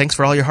it up, and thanks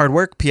for all your hard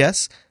work.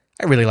 P.S.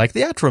 I really like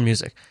the outro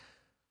music.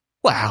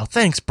 Wow,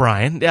 thanks,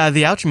 Brian. The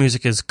outro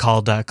music is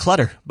called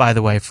Clutter, by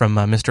the way, from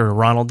Mr.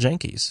 Ronald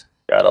Jenkins.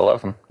 Gotta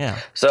love him. Yeah.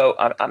 So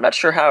I'm not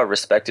sure how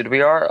respected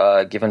we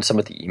are, given some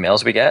of the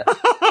emails we get.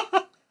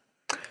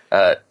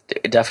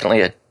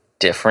 Definitely a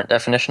different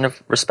definition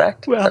of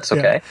respect. Well, that's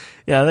okay.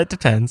 Yeah, that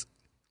depends.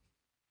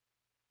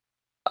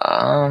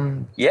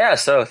 Yeah,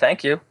 so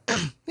thank you.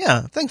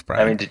 Yeah, thanks,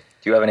 Brian. I mean, do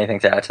you have anything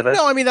to add to this?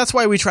 No, I mean, that's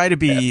why we try to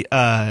be,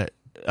 I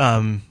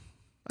don't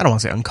want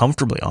to say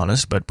uncomfortably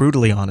honest, but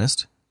brutally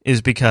honest,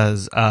 is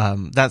because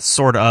that's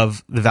sort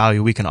of the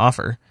value we can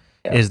offer,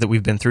 is that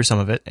we've been through some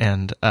of it.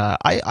 And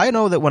I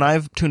know that when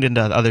I've tuned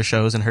into other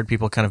shows and heard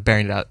people kind of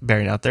bearing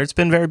out there, it's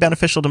been very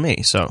beneficial to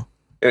me. So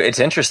it's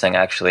interesting,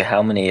 actually,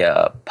 how many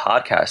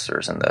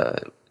podcasters in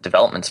the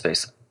development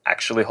space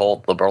actually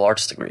hold liberal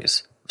arts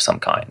degrees of some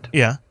kind.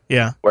 Yeah.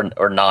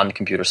 Or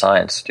non-computer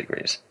science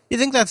degrees. You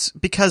think that's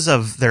because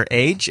of their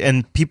age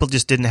and people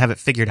just didn't have it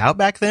figured out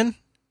back then?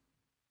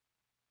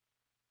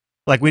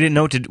 Like we didn't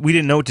know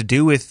what to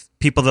do with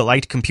people that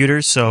liked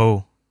computers,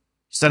 so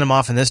send them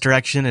off in this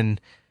direction and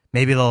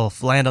maybe they'll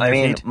land on their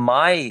feet.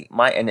 my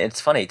and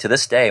it's funny, to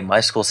this day my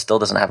school still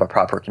doesn't have a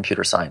proper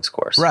computer science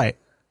course. Right.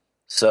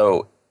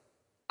 So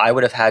I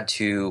would have had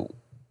to,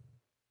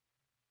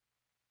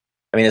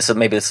 I mean,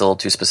 maybe it's a little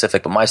too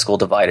specific, but my school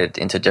divided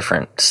into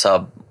different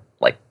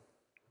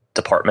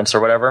departments or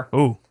whatever.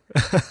 Ooh.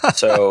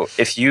 So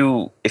if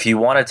you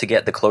wanted to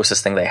get the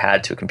closest thing they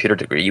had to a computer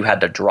degree, you had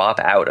to drop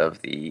out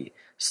of the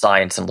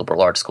science and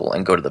liberal arts school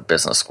and go to the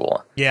business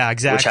school. Yeah,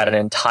 exactly. Which had an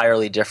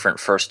entirely different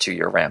first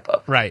 2-year ramp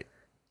up. Right.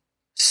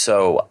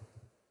 So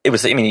it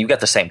was, I mean, you get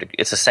the same degree.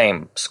 It's the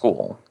same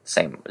school.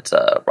 It's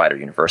a Rider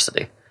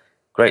University.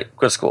 Great,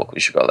 good school.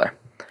 You should go there.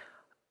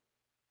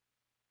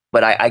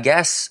 But I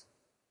guess,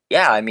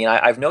 yeah, I mean,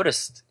 I've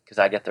noticed, because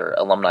I get their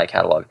alumni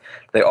catalog,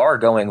 they are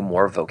going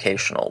more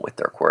vocational with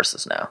their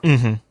courses now.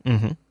 Mm-hmm,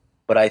 mm-hmm.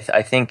 But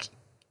I think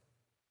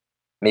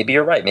maybe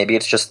you're right. Maybe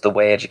it's just the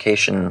way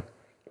education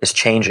is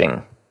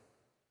changing.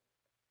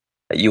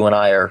 You and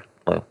I are,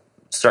 well,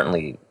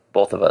 certainly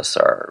both of us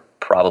are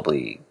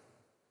probably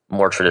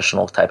more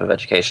traditional type of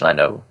education. I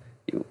know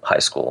you, high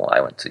school,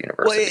 I went to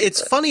university. Well,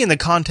 it's funny in the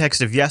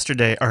context of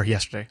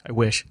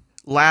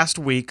last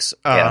week's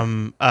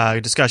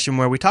discussion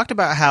where we talked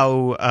about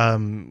how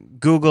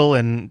Google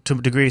and to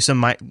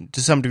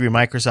some degree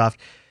Microsoft,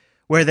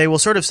 where they will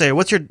sort of say,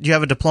 do you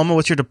have a diploma?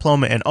 What's your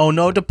diploma? And, oh,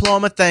 no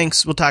diploma,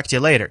 thanks, we'll talk to you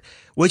later.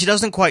 Which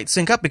doesn't quite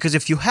sync up, because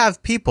if you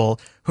have people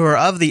who are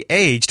of the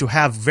age to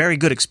have very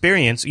good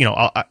experience,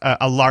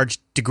 a large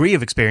degree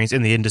of experience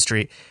in the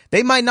industry,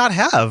 they might not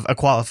have a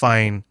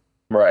qualifying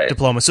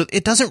diploma. So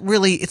it doesn't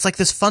really, it's like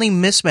this funny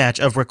mismatch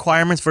of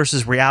requirements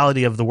versus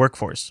reality of the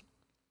workforce.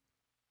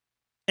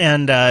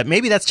 And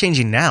maybe that's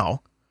changing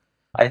now.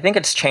 I think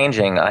it's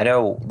changing. I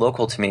know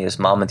local to me is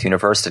Monmouth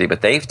University,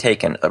 but they've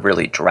taken a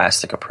really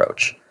drastic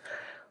approach.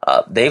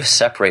 They've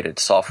separated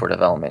software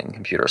development and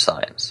computer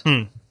science.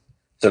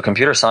 So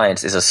computer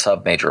science is a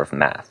sub-major of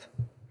math.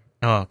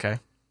 Oh, okay.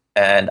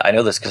 And I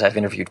know this because I've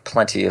interviewed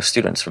plenty of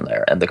students from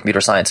there, and the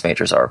computer science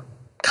majors are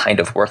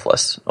kind of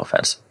worthless, no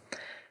offense.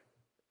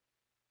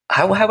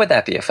 How would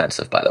that be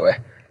offensive, by the way?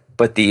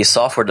 But the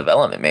software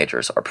development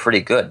majors are pretty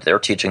good. They're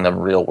teaching them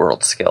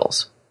real-world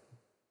skills.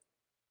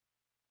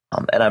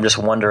 And I'm just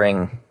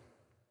wondering,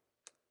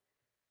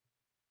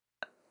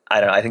 I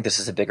don't know, I think this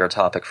is a bigger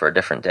topic for a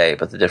different day,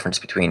 but the difference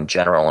between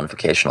general and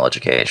vocational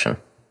education.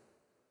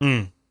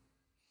 Yeah.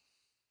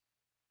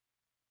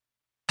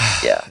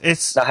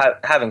 Now,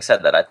 having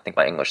said that, I think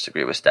my English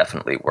degree was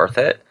definitely worth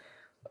it,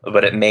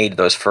 but it made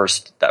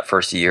that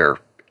first year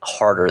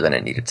harder than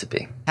it needed to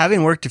be.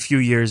 Having worked a few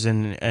years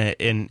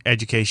in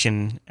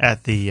education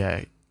at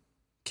the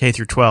K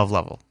through 12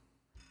 level,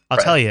 I'll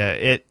tell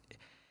you,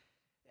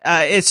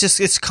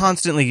 it's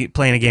constantly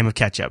playing a game of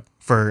catch up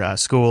for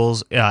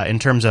schools in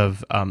terms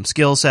of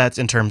skill sets,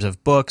 in terms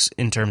of books,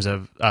 in terms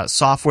of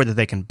software that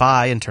they can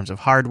buy, in terms of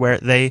hardware.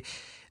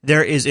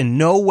 There is in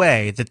no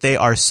way that they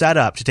are set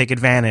up to take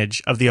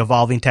advantage of the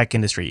evolving tech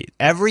industry.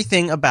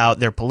 Everything about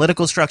their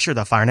political structure,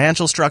 the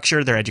financial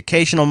structure, their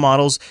educational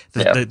models,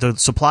 the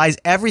supplies,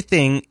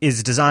 everything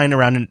is designed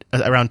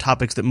around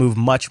topics that move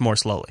much more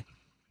slowly.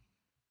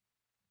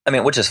 I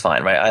mean, which is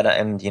fine, right?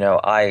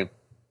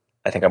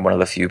 I think I'm one of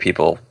the few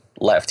people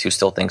left who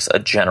still thinks a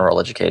general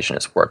education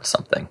is worth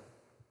something.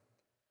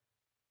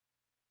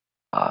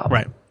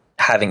 Right.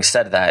 Having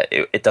said that,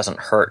 it doesn't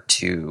hurt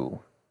to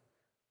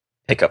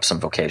pick up some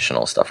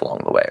vocational stuff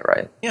along the way,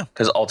 right? Yeah.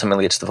 Because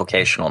ultimately it's the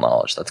vocational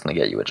knowledge that's going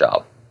to get you a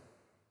job.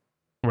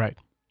 Right.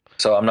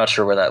 So I'm not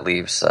sure where that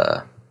leaves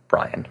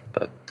Brian,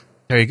 but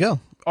there you go.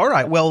 All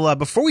right. Well,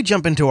 before we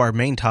jump into our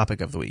main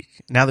topic of the week,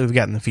 now that we've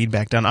gotten the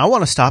feedback done, I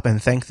want to stop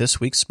and thank this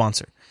week's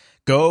sponsor,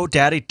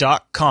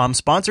 GoDaddy.com,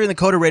 sponsoring the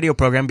Coder Radio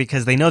program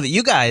because they know that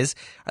you guys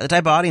are the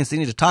type of audience they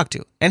need to talk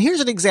to. And here's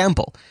an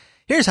example.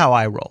 Here's how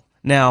I roll.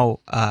 Now,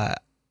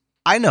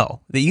 I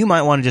know that you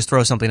might want to just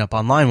throw something up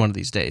online one of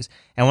these days.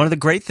 And one of the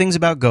great things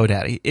about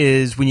GoDaddy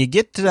is when you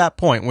get to that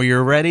point where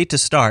you're ready to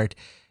start,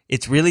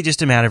 it's really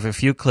just a matter of a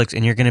few clicks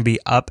and you're going to be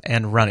up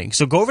and running.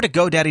 So go over to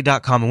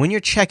GoDaddy.com, and when you're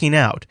checking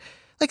out,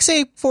 like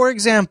say, for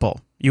example,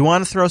 you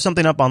want to throw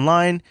something up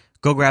online,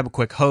 go grab a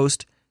quick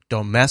host.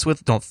 Don't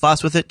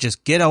fuss with it.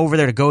 Just get over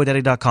there to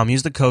GoDaddy.com.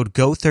 Use the code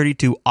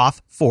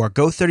GO32OFF4.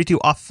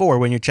 GO32OFF4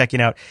 when you're checking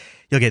out.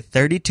 You'll get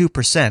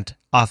 32%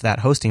 off that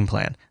hosting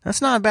plan.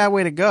 That's not a bad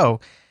way to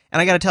go.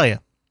 And I got to tell you,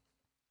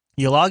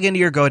 you log into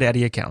your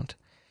GoDaddy account.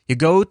 You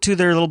go to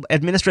their little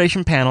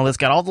administration panel that's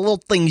got all the little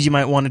things you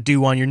might want to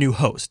do on your new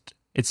host.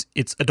 It's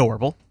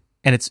adorable.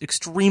 And it's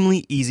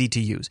extremely easy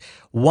to use.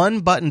 One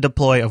button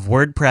deploy of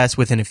WordPress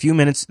within a few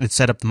minutes that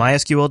set up the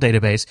MySQL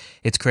database.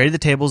 It's created the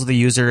tables of the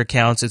user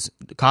accounts. It's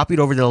copied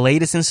over the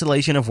latest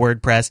installation of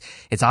WordPress.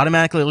 It's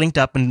automatically linked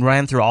up and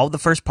ran through all the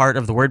first part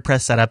of the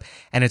WordPress setup,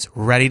 and it's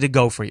ready to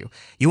go for you.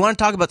 You want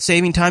to talk about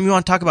saving time? You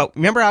want to talk about,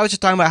 remember I was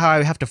just talking about how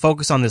I have to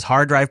focus on this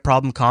hard drive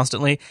problem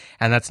constantly,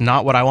 and that's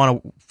not what I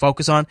want to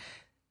focus on?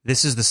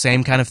 This is the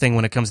same kind of thing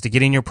when it comes to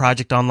getting your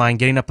project online,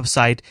 getting up a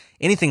site,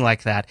 anything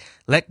like that.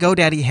 Let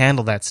GoDaddy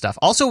handle that stuff.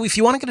 Also, if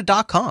you want to get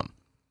a .com,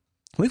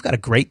 we've got a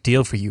great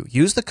deal for you.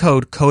 Use the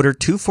code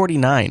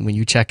CODER249 when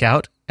you check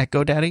out at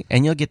GoDaddy,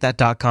 and you'll get that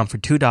 .com for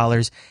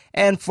 $2.49.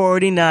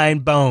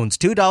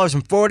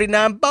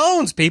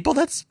 $2.49, people.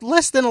 That's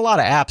less than a lot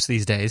of apps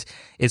these days.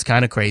 It's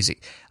kind of crazy.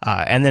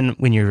 And then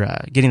when you're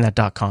getting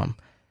that .com,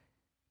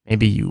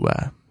 maybe you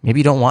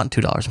don't want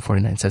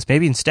 $2.49.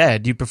 Maybe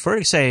instead you prefer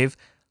to save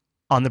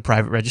on the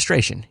private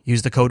registration.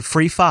 Use the code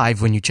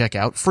FREE5 when you check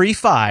out,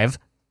 FREE5,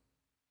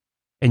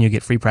 and you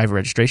get free private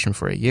registration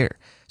for a year.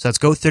 So that's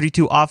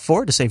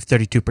GO32OFF4 to save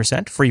 32%,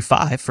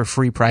 FREE5 for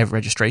free private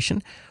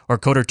registration, or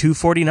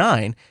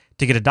CODER249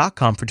 to get a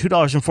 .com for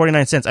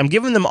 $2.49. I'm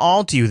giving them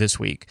all to you this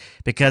week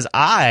because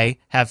I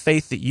have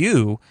faith that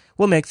you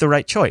will make the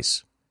right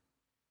choice.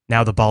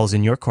 Now the ball is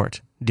in your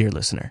court, dear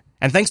listener.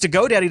 And thanks to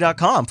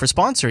GoDaddy.com for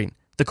sponsoring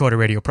the Coder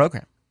Radio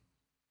program.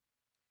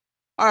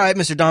 All right,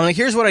 Mr. Dominic,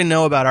 here's what I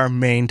know about our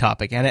main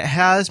topic, and it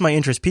has my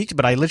interest piqued,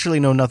 but I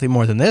literally know nothing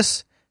more than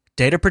this: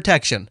 data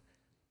protection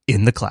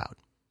in the cloud.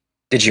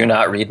 Did you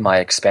not read my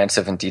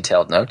expansive and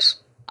detailed notes?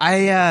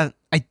 I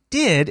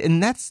did,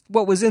 and that's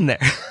what was in there.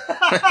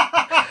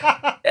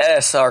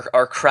 Yes,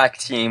 our crack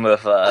team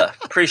of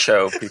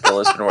pre-show people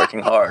has been working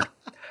hard.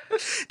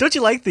 Don't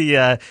you like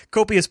the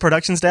copious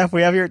production staff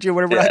we have here at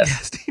Jupiter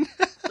Broadcasting?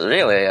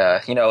 Really,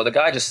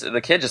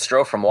 the kid just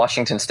drove from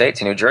Washington State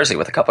to New Jersey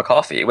with a cup of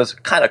coffee. It was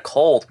kind of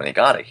cold when he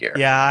got it here.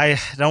 Yeah,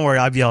 don't worry,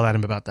 I've yelled at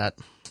him about that.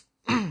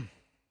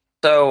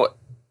 So,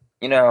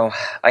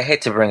 I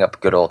hate to bring up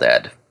good old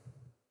Ed.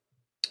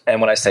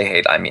 And when I say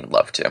hate, I mean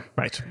love to.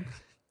 Right.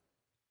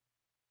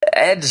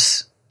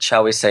 Ed's,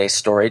 shall we say,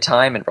 story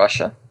time in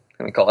Russia.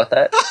 Can we call it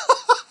that?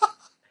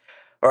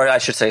 Or I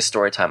should say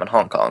story time in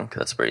Hong Kong, because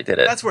that's where he did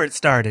it. That's where it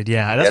started,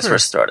 yeah. That's where it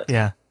started.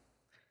 Yeah.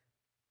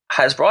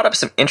 Has brought up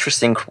some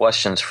interesting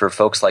questions for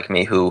folks like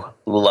me who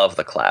love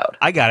the cloud.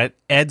 I got it.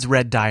 Ed's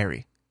Red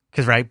Diary.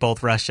 Because, right,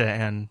 both Russia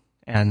and...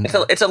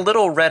 It's a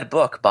little red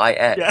book by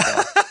Ed.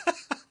 Yeah.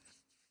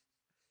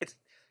 It's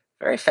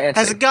very fancy.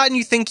 Has it gotten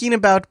you thinking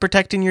about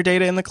protecting your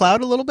data in the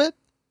cloud a little bit?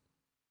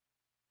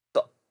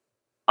 So,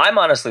 I'm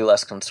honestly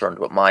less concerned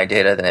with my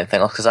data than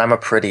anything else, because I'm a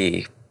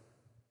pretty...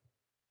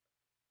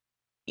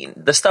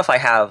 The stuff I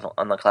have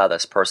on the cloud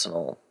that's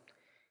personal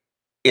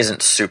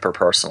isn't super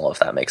personal, if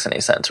that makes any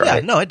sense, right? Yeah,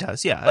 no, it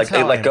does, yeah.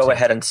 Like go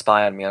ahead and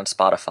spy on me on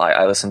Spotify.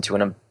 I listen to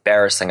an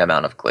embarrassing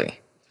amount of Glee.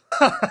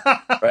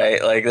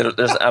 Right? Like,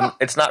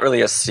 it's not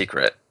really a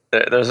secret.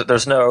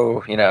 There's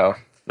no,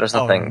 there's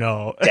nothing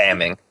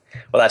damning.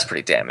 Well, that's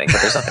pretty damning,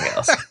 but there's nothing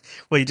else.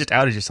 Well, you just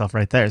outed yourself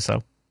right there,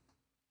 so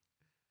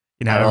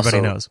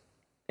everybody knows.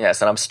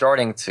 Yes, and I'm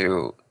starting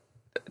to,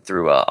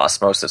 through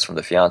osmosis from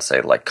the fiance,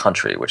 like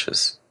country, which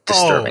is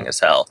disturbing as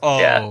hell.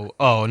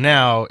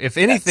 Now if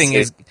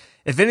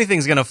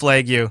anything's gonna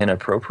flag you,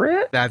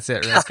 inappropriate. That's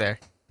it right there.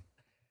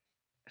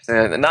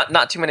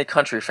 Not too many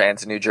country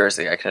fans in New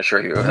Jersey, I can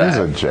assure you of that. He's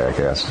a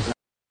jackass.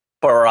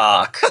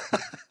 Barack.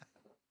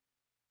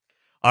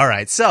 All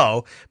right,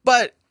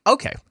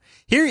 okay.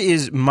 Here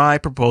is my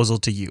proposal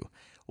to you.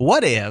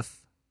 What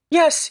if?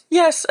 Yes,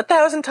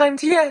 1,000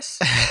 times yes.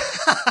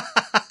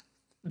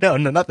 No,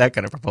 not that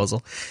kind of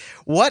proposal.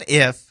 What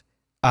if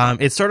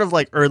it's sort of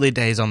like early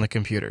days on the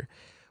computer,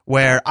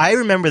 where I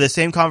remember the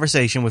same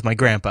conversation with my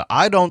grandpa.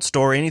 I don't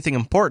store anything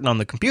important on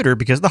the computer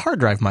because the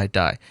hard drive might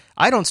die.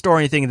 I don't store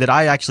anything that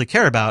I actually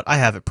care about. I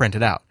have it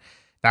printed out.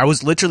 That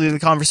was literally the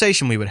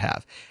conversation we would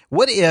have.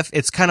 What if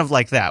it's kind of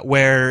like that,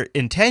 where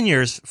in 10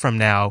 years from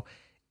now,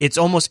 it's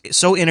almost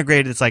so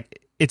integrated,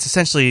 it's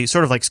essentially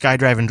sort of like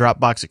SkyDrive and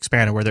Dropbox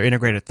Expander, where they're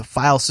integrated at the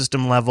file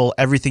system level.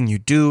 Everything you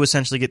do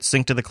essentially gets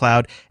synced to the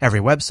cloud. Every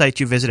website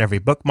you visit, every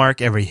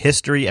bookmark, every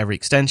history, every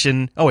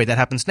extension. Oh, wait, that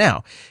happens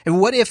now. And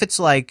what if it's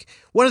like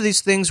one of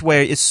these things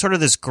where it's sort of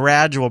this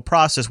gradual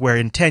process where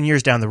in 10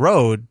 years down the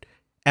road,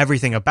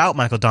 everything about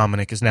Michael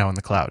Dominick is now in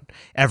the cloud.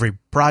 Every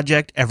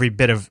project, every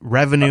bit of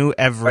revenue,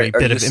 every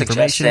bit of information. Are you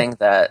suggesting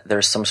that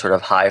there's some sort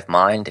of hive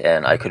mind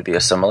and I could be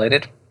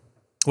assimilated?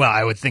 Well,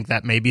 I would think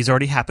that maybe has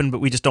already happened, but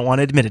we just don't want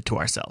to admit it to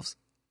ourselves.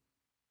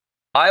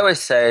 I would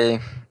say...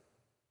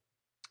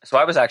 So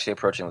I was actually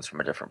approaching this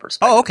from a different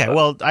perspective. Oh, okay.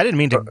 Well, I didn't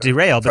mean to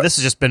derail, but this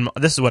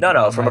is what...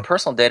 No, from a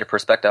personal data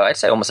perspective, I'd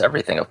say almost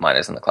everything of mine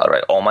is in the cloud,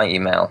 right? All my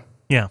email.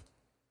 Yeah.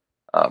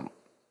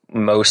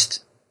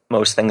 Most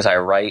things I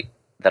write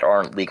that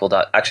aren't legal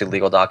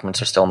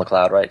documents are still in the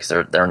cloud, right?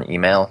 Because they're in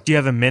email. Do you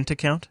have a Mint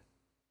account?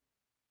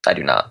 I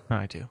do not. Oh,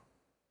 I do.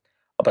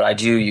 But I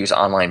do use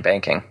online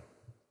banking.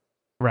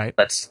 Right.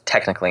 That's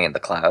technically in the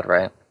cloud,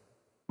 right?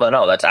 But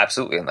no, that's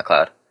absolutely in the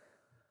cloud.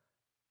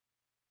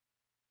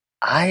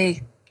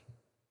 I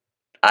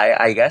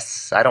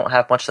guess I don't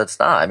have much that's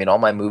not. I mean, all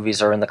my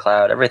movies are in the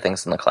cloud.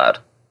 Everything's in the cloud.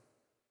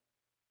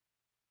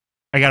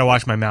 I got to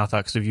watch my mouth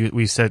out because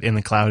we've said in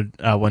the cloud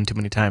one too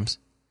many times.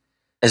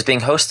 Is being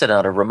hosted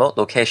on a remote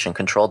location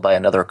controlled by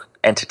another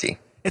entity.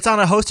 It's on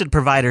a hosted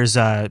provider's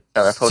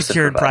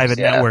secured private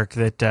network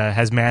that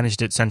has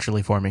managed it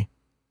centrally for me.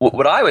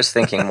 What I was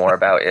thinking more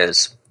about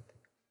is,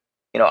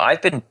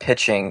 I've been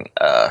pitching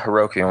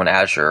Heroku and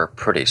Azure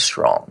pretty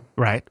strong.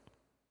 Right.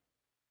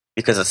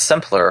 Because it's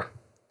simpler.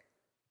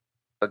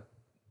 But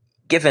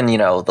given,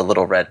 the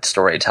little red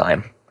story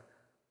time,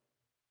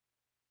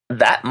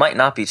 that might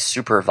not be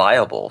super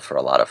viable for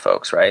a lot of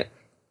folks, right?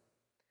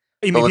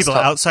 You mean people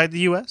outside the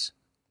U.S.?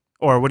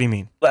 Or what do you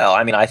mean? Well,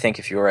 I mean, I think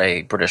if you're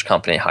a British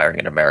company hiring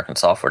an American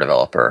software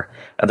developer,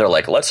 and they're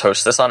like, let's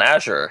host this on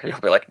Azure, you'll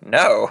be like,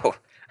 no.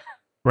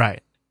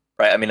 Right.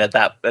 Right. I mean,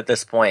 at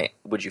this point,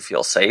 would you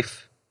feel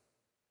safe?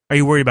 Are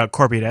you worried about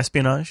corporate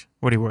espionage?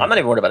 What are you worried about? I'm not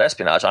even worried about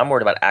espionage. I'm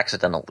worried about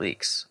accidental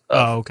leaks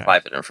of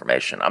private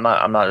information. I'm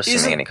not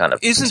assuming any kind of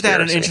Isn't conspiracy.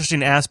 that an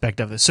interesting aspect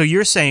of this? So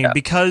you're saying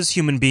because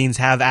human beings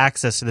have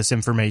access to this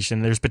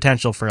information, there's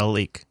potential for a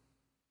leak,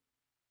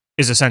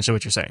 is essentially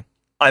what you're saying.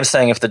 I'm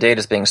saying if the data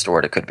is being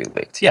stored, it could be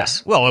leaked.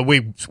 Yes. Well,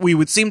 we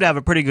would seem to have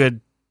a pretty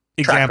good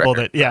example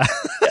that, yeah.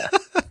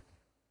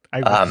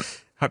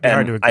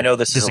 I know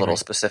this is a little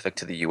specific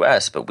to the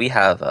U.S., but we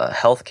have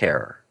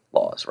healthcare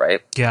laws,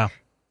 right? Yeah.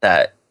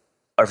 That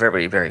are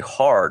very, very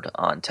hard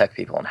on tech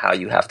people and how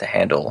you have to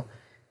handle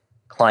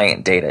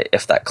client data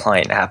if that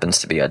client happens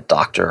to be a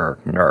doctor or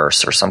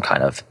nurse or some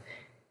kind of...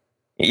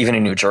 Even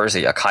in New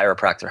Jersey, a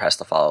chiropractor has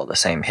to follow the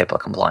same HIPAA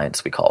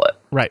compliance, we call it.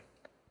 Right.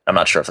 I'm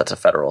not sure if that's a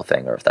federal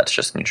thing or if that's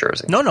just New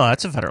Jersey. No,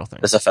 that's a federal thing.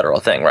 It's a federal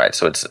thing, right?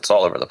 So it's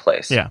all over the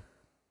place. Yeah.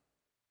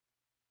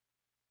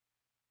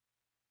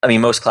 I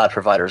mean, most cloud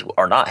providers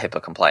are not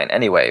HIPAA compliant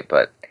anyway,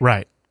 but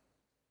right.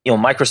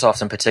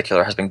 Microsoft in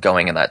particular has been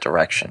going in that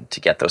direction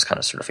to get those kind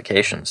of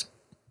certifications.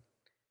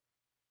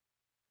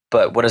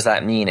 But what does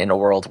that mean in a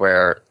world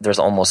where there's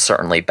almost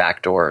certainly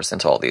backdoors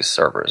into all these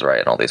servers, right,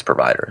 and all these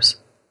providers?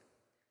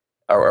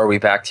 Are we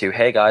back to,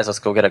 hey guys, let's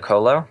go get a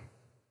colo?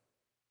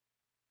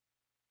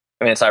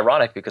 I mean, it's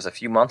ironic because a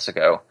few months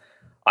ago,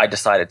 I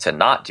decided to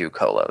not do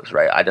colos,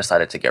 right? I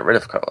decided to get rid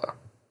of colo.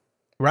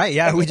 Right,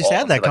 yeah, we just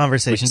had that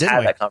conversation, didn't we?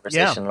 We had that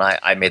conversation, and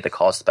I made the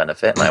cost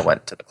benefit, and I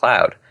went to the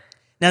cloud.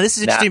 Now, this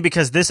is interesting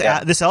because this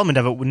element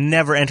of it would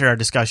never enter our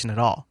discussion at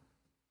all.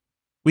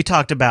 We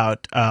talked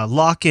about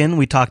lock-in.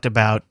 We talked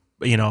about,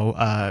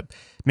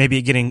 maybe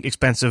it getting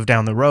expensive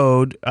down the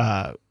road.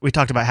 We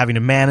talked about having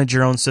to manage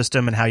your own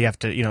system and how you have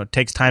to, it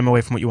takes time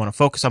away from what you want to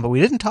focus on. But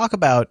we didn't talk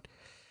about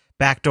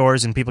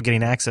backdoors and people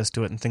getting access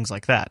to it and things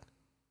like that.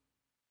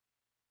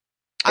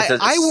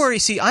 I worry.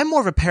 See, I'm more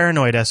of a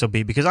paranoid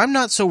SOB because I'm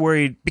not so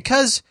worried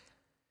because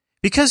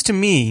to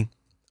me,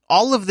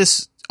 all of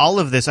this,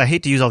 I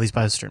hate to use all these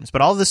buzz terms,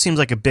 but all of this seems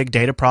like a big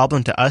data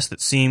problem to us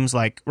that seems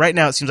like, right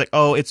now it seems like,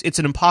 it's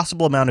an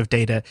impossible amount of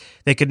data.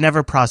 They could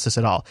never process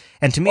it all.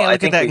 And to me, I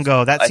look at that and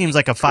go, that seems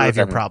like a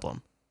 5-year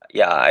problem.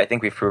 Yeah, I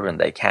think we've proven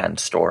they can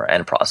store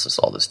and process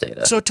all this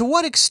data. So to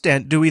what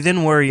extent do we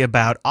then worry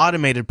about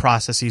automated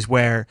processes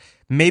where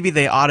maybe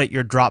they audit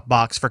your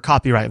Dropbox for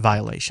copyright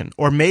violation,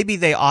 or maybe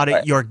they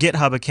audit your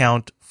GitHub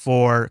account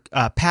for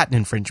patent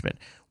infringement?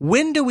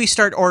 When do we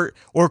start, or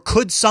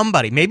could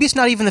somebody, maybe it's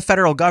not even the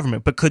federal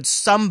government, but could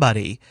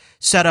somebody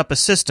set up a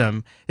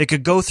system that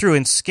could go through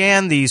and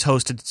scan these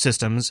hosted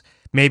systems,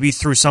 maybe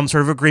through some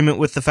sort of agreement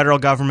with the federal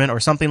government or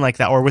something like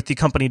that, or with the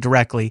company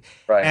directly,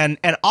 and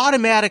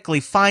automatically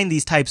find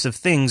these types of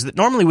things that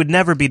normally would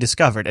never be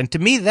discovered? And to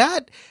me,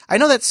 I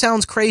know that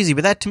sounds crazy,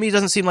 but that to me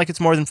doesn't seem like it's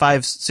more than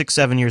 5, 6,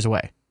 7 years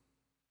away.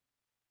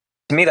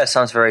 To me, that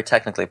sounds very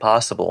technically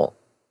possible.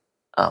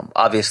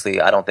 Obviously,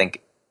 I don't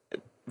think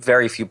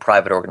very few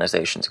private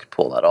organizations could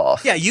pull that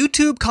off. Yeah,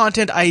 YouTube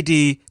Content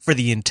ID for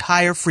the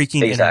entire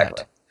freaking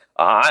Exactly. internet.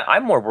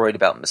 I'm more worried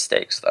about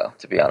mistakes, though,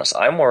 to be honest.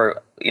 I'm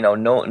more,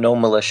 no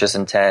malicious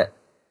intent,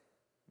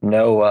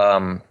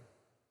 no,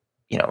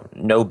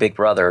 no big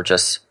brother,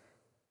 just,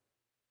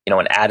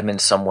 an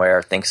admin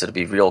somewhere thinks it'd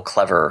be real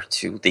clever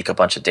to leak a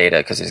bunch of data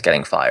because he's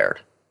getting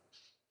fired,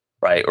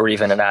 right? Or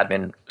even an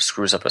admin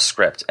screws up a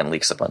script and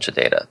leaks a bunch of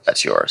data.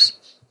 That's yours.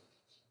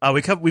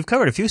 We've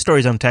covered a few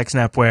stories on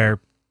TechSnap where,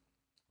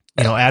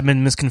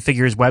 admin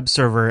misconfigures web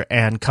server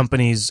and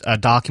company's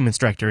documents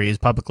directory is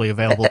publicly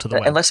available to the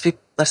web. And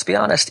let's be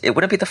honest, it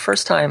wouldn't be the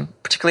first time,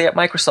 particularly at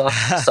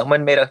Microsoft,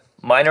 someone made a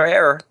minor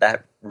error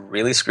that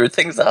really screwed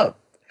things up.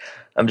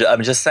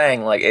 I'm just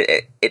saying, like,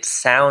 it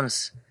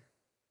sounds.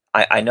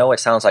 I know it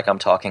sounds like I'm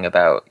talking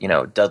about,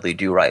 Dudley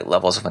Do-Right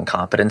levels of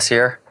incompetence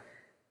here,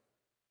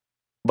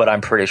 but I'm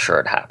pretty sure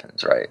it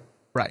happens, right?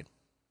 Right.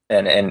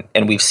 And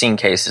we've seen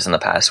cases in the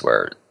past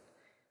where,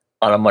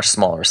 on a much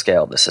smaller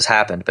scale, this has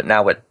happened, but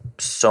now with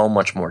so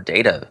much more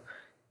data.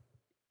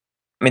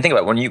 I mean, think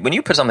about it. When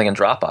you put something in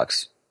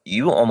Dropbox,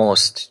 you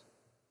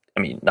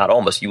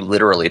you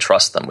literally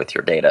trust them with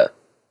your data,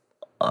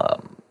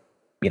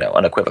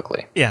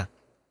 unequivocally. Yeah.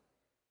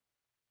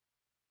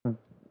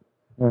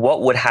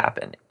 What would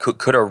happen?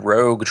 Could a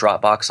rogue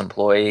Dropbox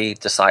employee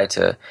decide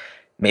to,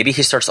 maybe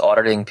he starts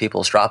auditing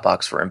people's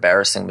Dropbox for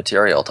embarrassing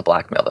material to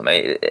blackmail them?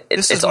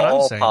 It's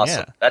all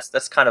possible. Yeah.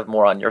 That's kind of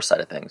more on your side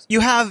of things.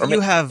 You have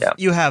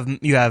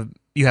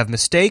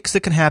mistakes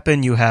that can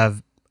happen. You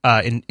have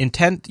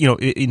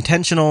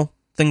intentional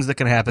things that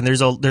can happen.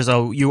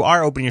 You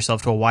are opening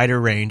yourself to a wider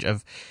range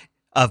of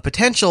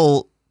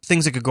potential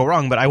things that could go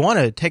wrong. But I want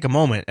to take a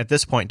moment at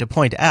this point to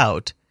point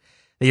out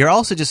that you're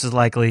also just as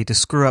likely to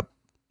screw up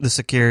the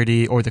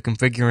security or the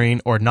configuring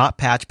or not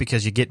patch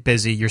because you get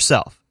busy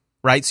yourself,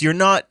 right? So you're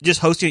not just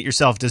hosting it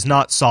yourself does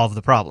not solve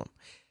the problem,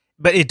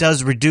 but it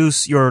does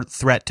reduce your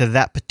threat to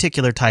that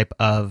particular type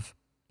of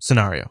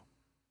scenario.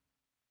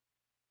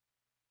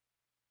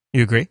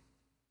 You agree?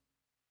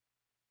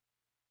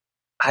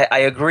 I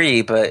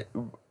agree, but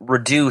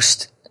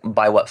reduced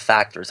by what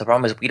factors? The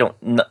problem is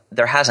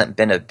there hasn't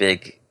been a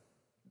big,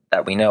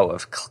 that we know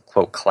of,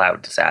 quote,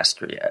 cloud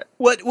disaster yet.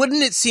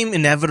 Wouldn't it seem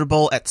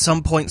inevitable at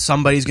some point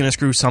somebody's going to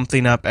screw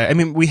something up? I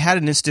mean, we had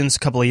an instance a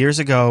couple of years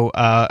ago,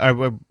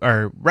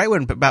 or right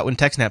when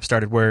TechSnap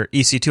started, where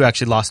EC2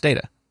 actually lost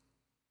data,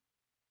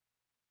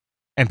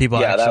 and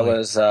people. Yeah, that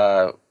was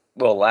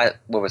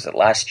what was it,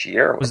 last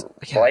year?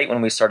 Right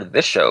when we started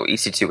this show,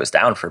 EC2 was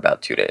down for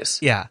about 2 days.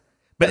 Yeah,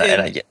 but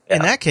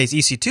in that case,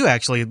 EC2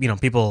 actually,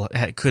 people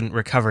couldn't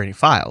recover any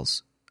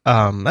files.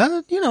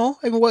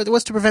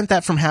 What's to prevent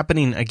that from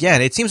happening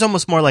again? It seems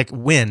almost more like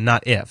when,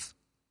 not if.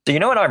 So you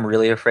know what I'm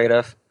really afraid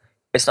of?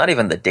 It's not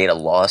even the data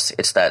loss.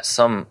 It's that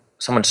someone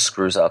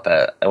screws up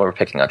and we're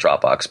picking on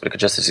Dropbox, but it could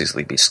just as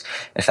easily be,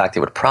 in fact, it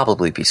would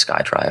probably be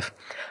SkyDrive,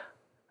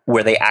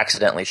 where they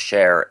accidentally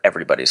share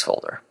everybody's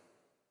folder,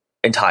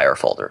 entire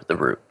folder, the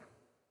root.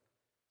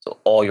 So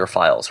all your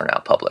files are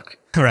now public.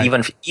 Right.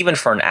 Even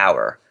for an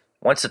hour.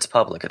 Once it's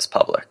public, it's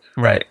public.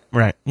 Right.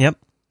 Yep.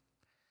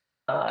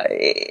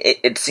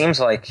 It seems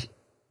like,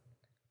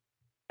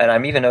 and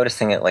I'm even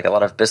noticing it, like a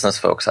lot of business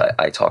folks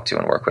I talk to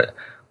and work with,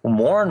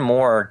 more and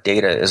more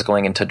data is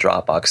going into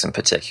Dropbox in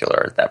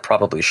particular that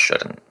probably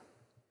shouldn't,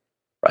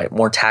 right?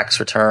 More tax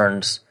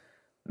returns,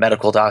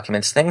 medical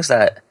documents, things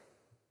that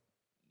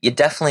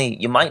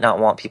you might not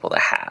want people to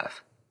have.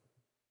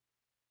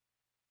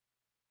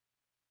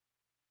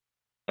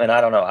 And I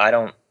don't know,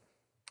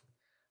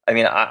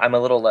 I'm a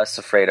little less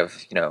afraid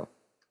of,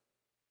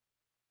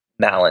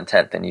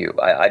 malintent than you.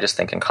 I just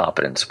think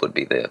incompetence would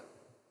be the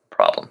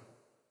problem.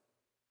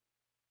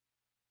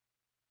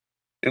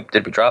 Oop,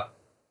 did we drop?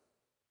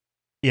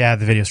 Yeah,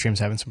 the video stream's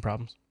having some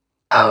problems.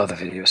 Oh, the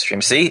video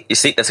stream. You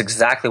see, that's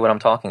exactly what I'm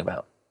talking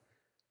about.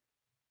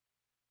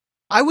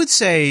 I would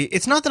say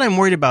it's not that I'm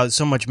worried about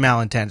so much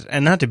malintent,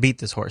 and not to beat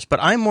this horse,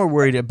 but I'm more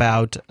worried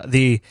about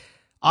the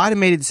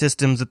automated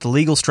systems that the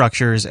legal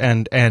structures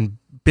and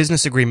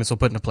business agreements will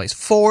put into place.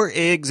 For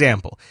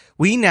example,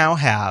 we now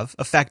have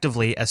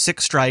effectively a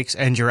 6 strikes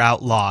and you're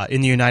out law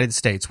in the United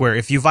States, where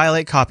if you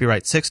violate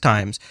copyright 6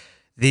 times,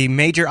 the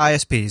major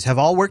ISPs have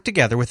all worked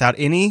together without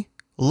any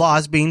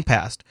laws being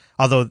passed,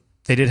 although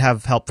they did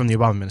have help from the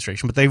Obama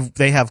administration, but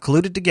they have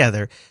colluded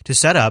together to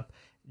set up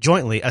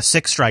jointly a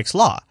 6 strikes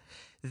law.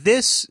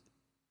 This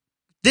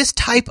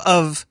type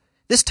of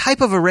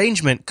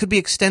arrangement could be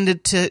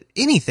extended to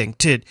anything,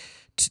 to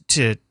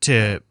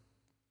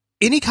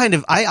any kind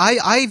of.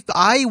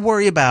 I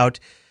worry about,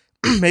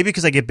 maybe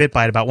because I get bit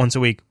by it about once a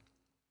week,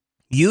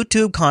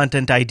 YouTube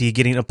Content ID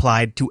getting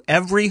applied to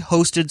every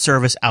hosted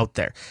service out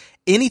there.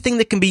 Anything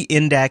that can be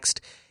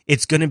indexed,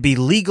 it's going to be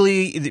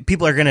legally,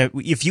 people are going to,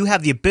 if you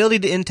have the ability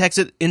to index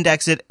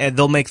it, and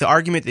they'll make the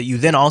argument that you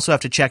then also have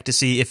to check to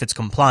see if it's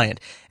compliant.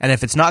 And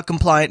if it's not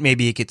compliant,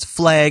 maybe it gets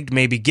flagged,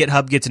 maybe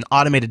GitHub gets an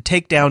automated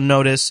takedown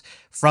notice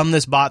from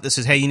this bot that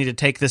says, hey, you need to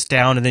take this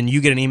down, and then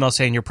you get an email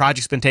saying your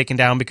project's been taken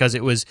down because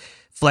it was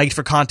flagged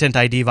for content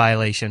ID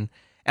violation.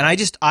 And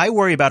I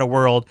worry about a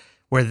world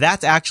where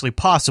that's actually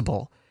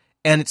possible,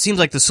 and it seems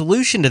like the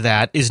solution to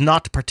that is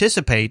not to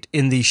participate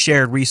in these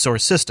shared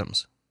resource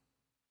systems.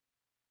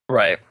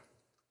 Right.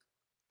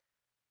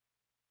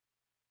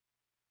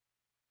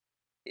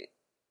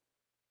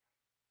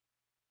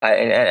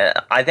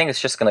 I think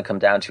it's just going to come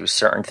down to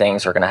certain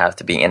things are going to have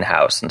to be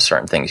in-house and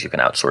certain things you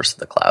can outsource to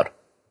the cloud.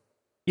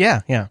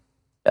 Yeah.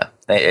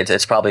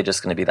 It's probably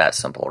just going to be that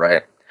simple,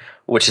 right?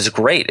 Which is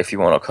great if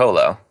you own a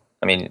colo.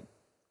 I mean,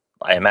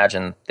 I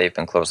imagine they've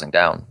been closing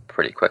down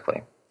pretty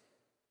quickly.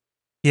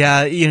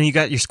 Yeah, you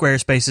got your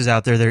Squarespaces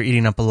out there; they're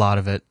eating up a lot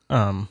of it.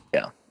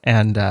 Yeah,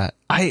 and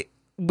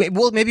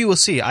maybe we'll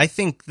see. I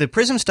think the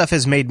Prism stuff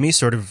has made me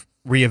sort of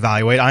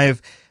reevaluate. I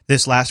have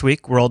this last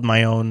week rolled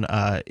my own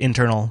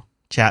internal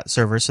chat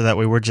server, so that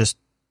way we're just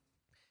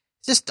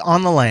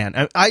on the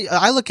LAN.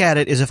 I look at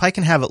it as if I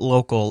can have it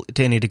local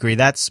to any degree,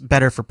 that's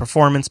better for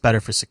performance,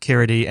 better for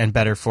security, and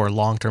better for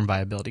long-term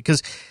viability.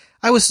 Because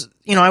I was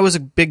a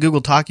big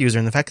Google Talk user,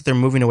 and the fact that they're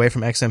moving away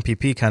from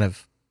XMPP kind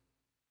of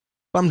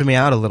bummed me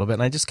out a little bit,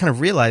 and I just kind of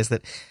realized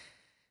that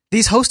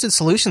these hosted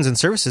solutions and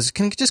services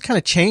can just kind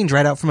of change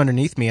right out from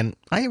underneath me, and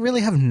I really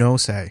have no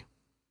say.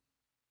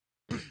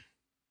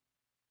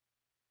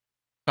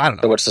 I don't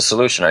know. So what's the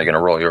solution? Are you going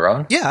to roll your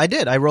own? Yeah, I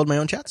did. I rolled my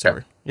own chat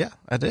server. Yeah,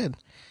 I did.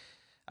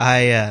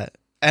 And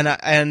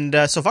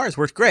so far it's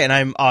worked great,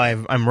 and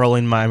I'm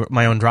rolling my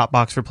own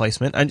Dropbox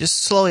replacement. I'm just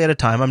slowly at a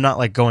time. I'm not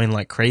like going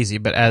like crazy,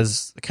 but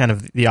as kind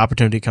of the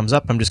opportunity comes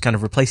up, I'm just kind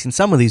of replacing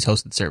some of these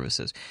hosted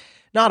services.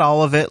 Not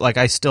all of it. Like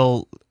I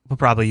still will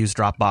probably use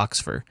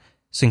Dropbox for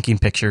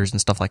syncing pictures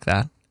and stuff like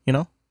that,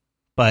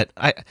 But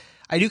I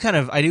do kind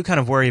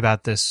of worry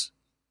about this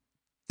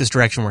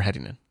direction we're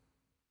heading in.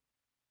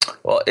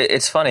 Well,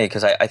 it's funny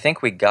because I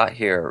think we got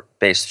here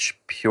based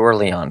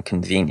purely on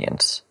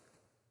convenience,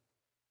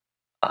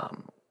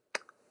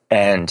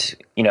 and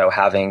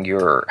having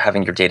your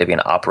data be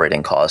an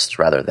operating cost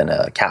rather than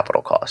a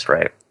capital cost,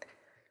 right?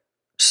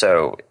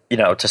 So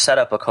to set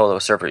up a colo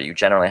server, you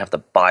generally have to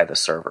buy the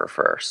server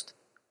first,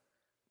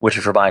 which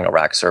if you're buying a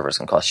rack server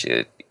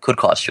could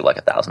cost you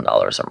like $1,000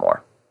 or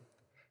more.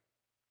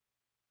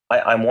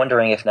 I'm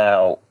wondering if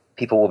now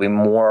people will be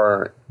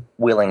more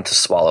willing to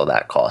swallow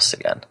that cost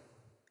again.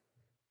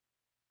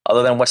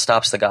 Other than what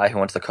stops the guy who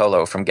went to the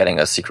colo from getting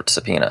a secret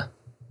subpoena?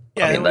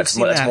 Yeah, I mean, that's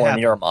more in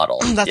your model.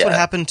 That's what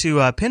happened to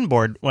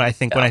Pinboard when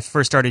I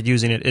first started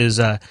using it.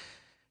 Is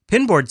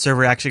Pinboard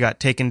server actually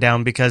got taken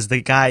down because the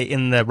guy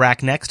in the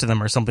rack next to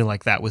them or something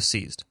like that was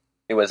seized.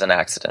 It was an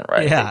accident,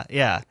 right?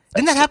 Yeah.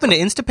 Didn't that happen to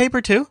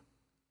Instapaper too?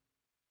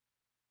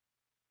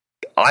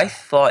 I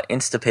thought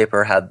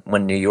Instapaper had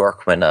when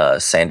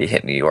Sandy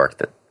hit New York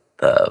that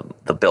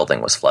the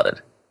building was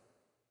flooded.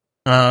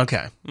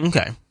 Okay.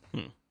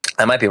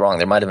 I might be wrong.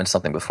 There might have been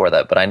something before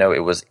that, but I know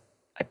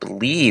I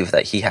believe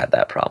that he had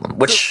that problem,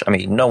 which, I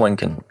mean, no one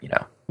can,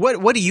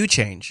 What do you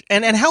change?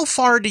 And how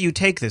far do you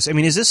take this? I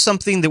mean, is this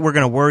something that we're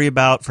going to worry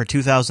about for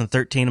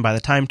 2013? And by the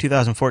time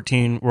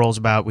 2014 rolls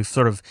about, we've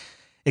sort of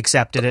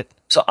accepted it?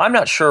 So I'm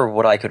not sure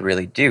what I could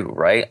really do,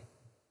 right?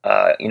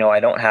 I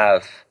don't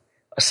have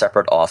a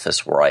separate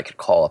office where I could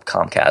call up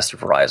Comcast or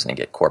Verizon and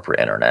get corporate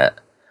internet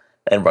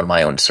and run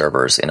my own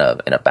servers in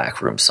a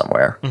back room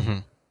somewhere. Mm-hmm.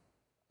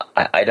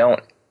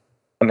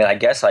 I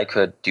guess I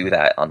could do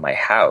that on my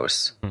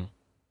house.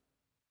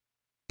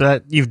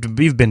 But you've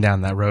been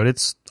down that road.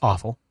 It's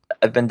awful.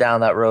 I've been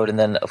down that road, and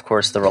then, of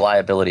course, the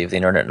reliability of the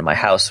internet in my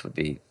house would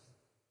be,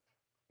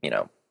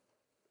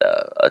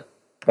 a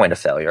point of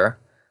failure.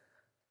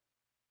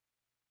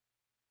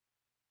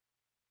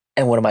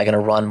 And what am I going to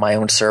run my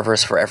own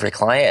servers for every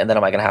client? And then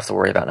am I going to have to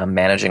worry about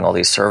managing all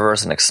these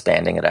servers and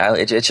expanding it out?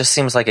 It just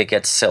seems like it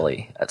gets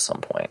silly at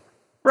some point.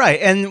 Right,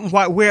 and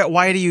why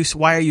are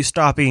you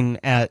stopping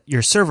at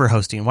your server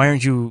hosting? Why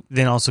aren't you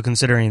then also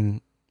considering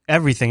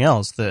everything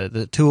else,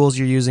 the tools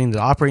you're using, the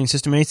operating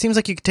system? I mean, it seems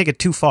like you could take it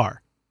too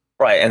far.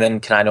 Right, and then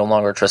can I no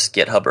longer trust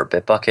GitHub or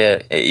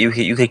Bitbucket?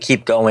 You could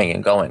keep going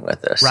and going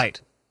with this. Right.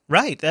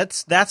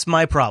 That's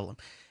my problem.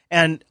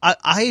 And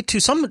I to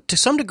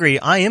some degree,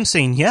 I am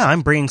saying, yeah,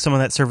 I'm bringing some of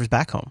that servers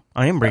back home.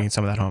 I am bringing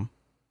some of that home.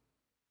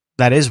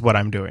 That is what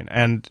I'm doing,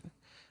 and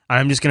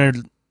I'm just going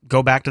to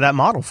go back to that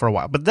model for a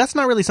while. But that's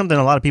not really something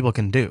a lot of people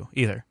can do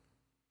either.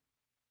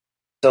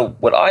 So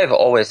what I've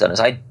always done is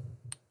I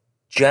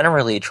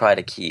generally try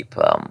to keep.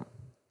 Well,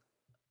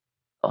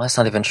 that's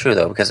not even true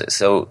though,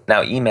 because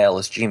now email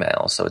is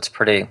Gmail, so it's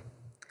pretty.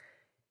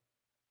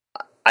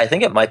 I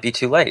think it might be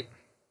too late.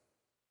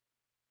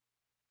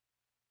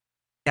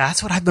 Yeah,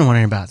 that's what I've been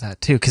wondering about that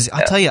too. Because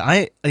I'll tell you,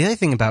 the other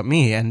thing about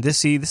me, and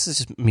this is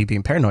just me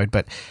being paranoid,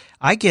 but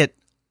I get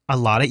a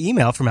lot of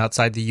email from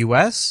outside the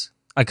U.S.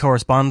 I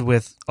correspond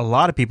with a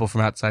lot of people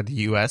from outside the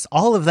U.S.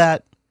 All of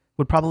that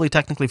would probably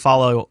technically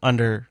follow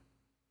under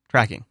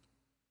tracking.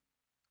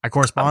 I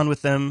correspond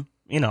with them,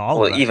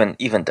 all of that.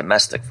 Even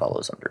domestic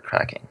follows under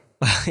tracking.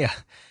 Yeah.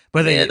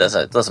 But it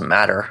doesn't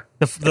matter.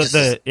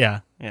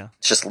 Yeah.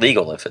 It's just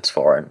legal if it's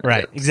foreign.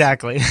 Right,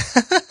 exactly.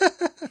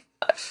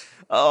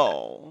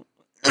 Oh.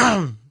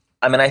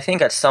 I mean, I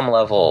think at some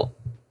level,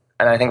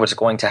 and I think what's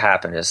going to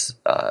happen is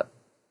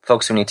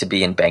folks who need to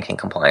be in banking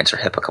compliance or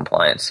HIPAA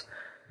compliance,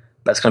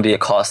 that's going to be a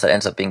cost that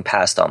ends up being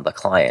passed on the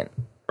client,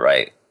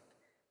 right?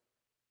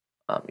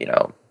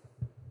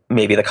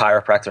 Maybe the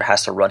chiropractor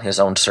has to run his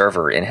own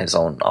server in his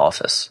own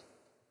office.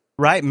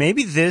 Right.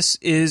 Maybe this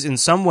is in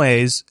some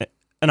ways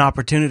an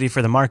opportunity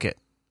for the market.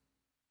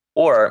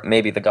 Or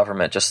maybe the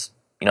government just,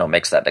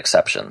 makes that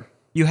exception.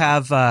 You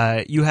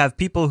have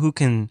people who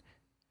can,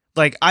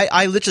 like,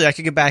 I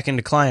could get back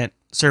into client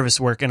service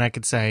work and I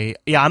could say,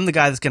 yeah, I'm the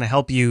guy that's going to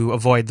help you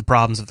avoid the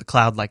problems of the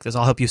cloud like this.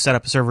 I'll help you set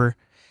up a server.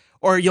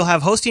 Or you'll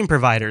have hosting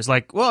providers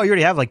like, well, you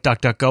already have like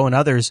DuckDuckGo and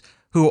others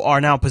who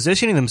are now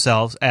positioning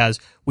themselves as,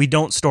 we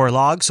don't store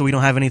logs, so we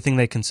don't have anything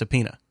they can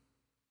subpoena.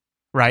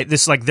 Right?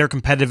 This is like their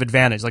competitive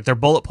advantage. Like their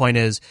bullet point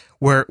is,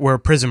 we're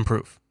prison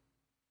proof.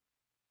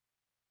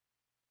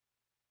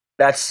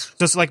 That's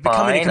just like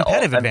becoming a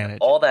competitive advantage.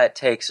 All that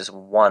takes is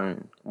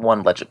one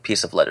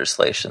piece of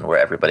legislation where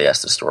everybody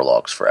has to store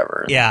logs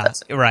forever. Yeah,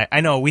 right.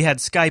 I know. We had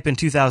Skype in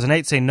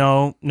 2008 say,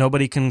 no,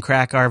 nobody can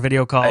crack our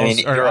video calls. I mean,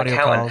 your audio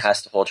accountant calls.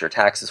 has to hold your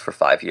taxes for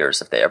 5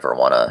 years if they ever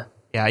want to.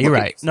 Yeah, you're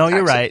right. No,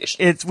 you're right.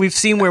 We've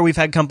seen where we've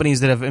had companies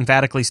that have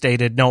emphatically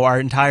stated, no,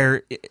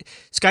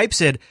 Skype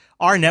said,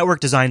 our network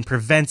design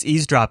prevents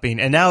eavesdropping,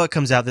 and now it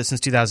comes out that since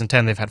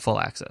 2010 they've had full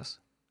access.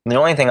 The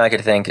only thing I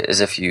could think is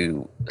if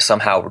you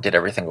somehow did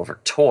everything over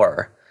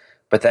Tor,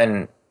 but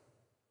then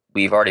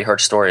we've already heard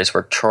stories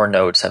where Tor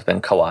nodes have been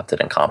co-opted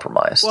and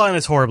compromised. Well, and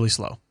it's horribly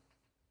slow.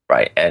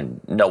 Right,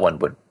 and no one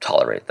would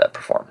tolerate that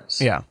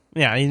performance. Yeah,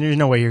 there's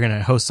no way you're going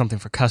to host something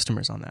for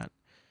customers on that.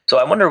 So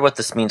I wonder what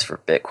this means for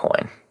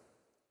Bitcoin.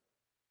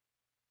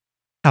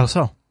 How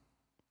so?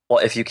 Well,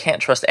 if you can't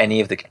trust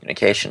any of the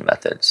communication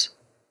methods,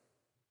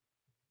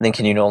 then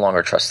can you no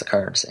longer trust the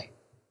currency?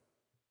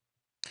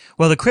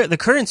 Well, the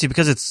currency,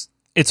 because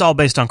it's all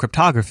based on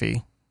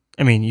cryptography.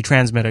 I mean, you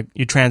transmit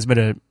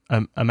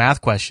a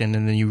math question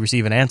and then you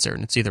receive an answer,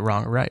 and it's either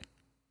wrong or right.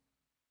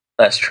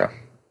 That's true.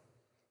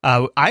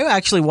 I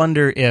actually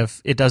wonder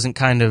if it doesn't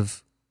kind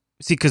of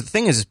see, because the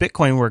thing is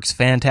Bitcoin works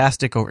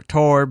fantastic over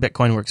Tor.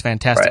 Bitcoin works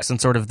fantastic on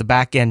sort of the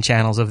back end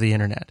channels of the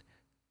internet.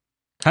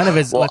 Kind of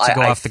lets you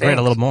go off the grid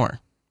a little more.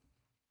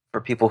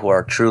 For people who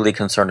are truly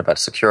concerned about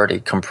security,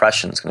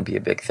 compression is going to be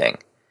a big thing.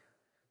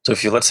 So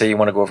if let's say you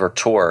want to go over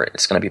Tor,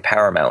 it's going to be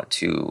paramount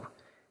to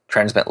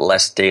transmit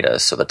less data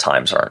so the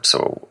times aren't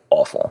so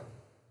awful.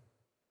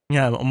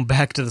 Yeah, I'm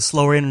back to the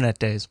slower internet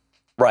days.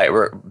 Right,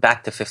 we're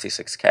back to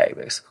 56K,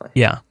 basically.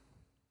 Yeah.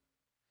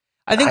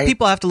 I think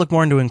people have to look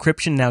more into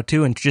encryption now,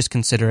 too, and just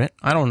consider it.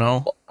 I don't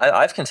know. Well,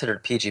 I've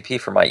considered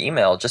PGP for my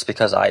email just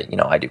because I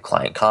do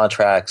client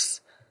contracts,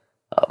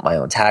 my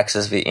own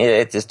taxes.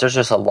 There's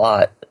just a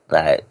lot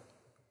that...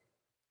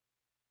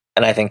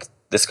 And I think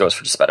this goes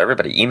for just about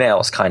everybody. Email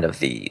is kind of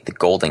the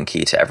golden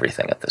key to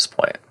everything at this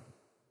point.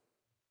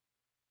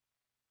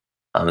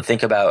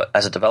 Think about,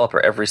 as a developer,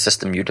 every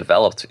system you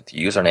developed, the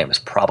username is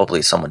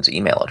probably someone's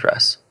email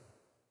address.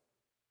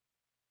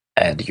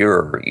 And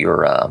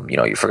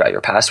you forgot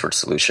your password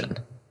solution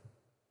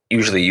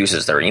usually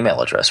uses their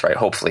email address, right?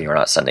 Hopefully you're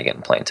not sending it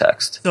in plain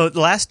text. So the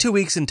last 2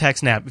 weeks in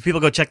TechSnap, if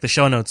people go check the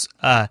show notes,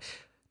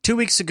 2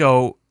 weeks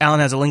ago, Alan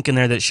has a link in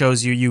there that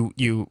shows you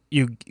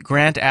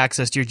grant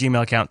access to your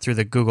Gmail account through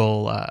the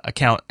Google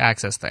account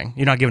access thing.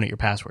 You're not giving it your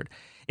password.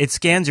 It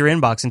scans your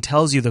inbox and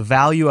tells you the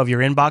value of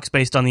your inbox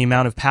based on the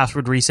amount of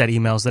password reset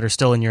emails that are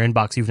still in your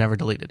inbox you've never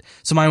deleted.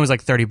 So mine was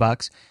like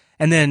 $30.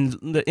 And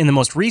then in the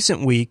most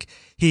recent week,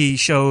 he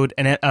showed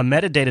a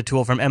metadata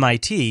tool from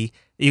MIT.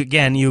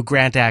 Again, you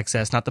grant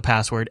access, not the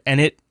password,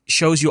 and it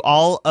shows you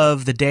all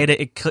of the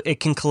data it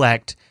can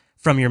collect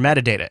from your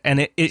metadata.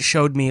 And it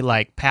showed me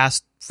like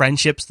past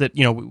friendships that,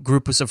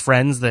 groups of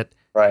friends that,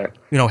 right.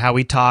 How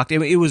we talked.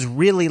 It was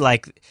really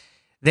like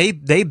they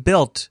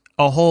built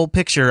a whole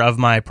picture of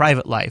my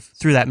private life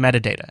through that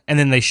metadata, and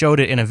then they showed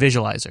it in a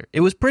visualizer. It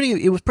was pretty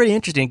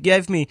interesting.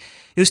 It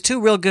was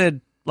two real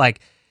good, like,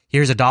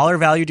 here's a dollar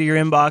value to your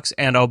inbox,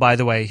 and oh, by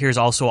the way, here's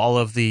also all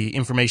of the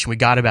information we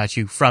got about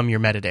you from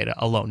your metadata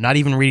alone, not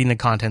even reading the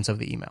contents of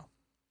the email.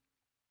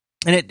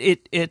 And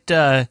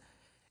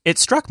it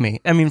struck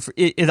me. I mean,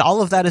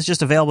 all of that is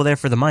just available there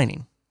for the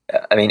mining.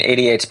 I mean,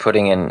 88's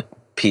putting in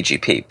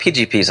PGP.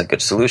 PGP is a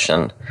good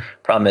solution.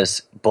 Problem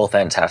is, both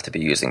ends have to be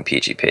using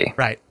PGP.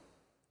 Right.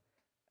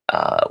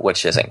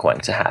 Which isn't going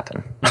to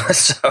happen.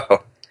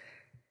 So,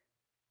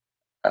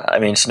 I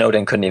mean,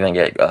 Snowden couldn't even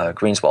get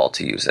Greenswald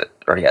to use it,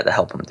 or he had to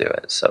help him do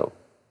it. So,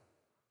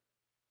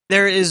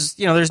 there's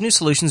new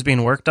solutions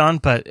being worked on,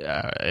 but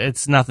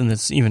it's nothing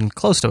that's even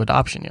close to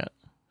adoption yet.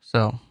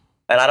 So,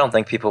 and I don't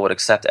think people would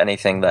accept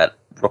anything that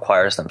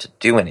requires them to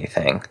do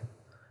anything,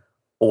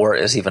 or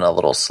is even a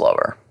little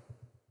slower.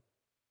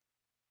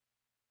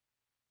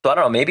 So I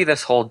don't know. Maybe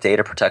this whole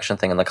data protection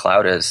thing in the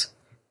cloud is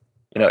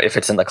If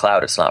it's in the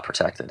cloud, it's not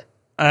protected.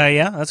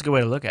 Yeah, that's a good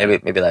way to look at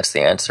it. Maybe that's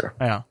the answer.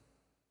 Yeah.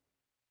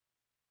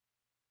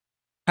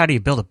 How do you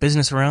build a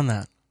business around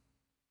that?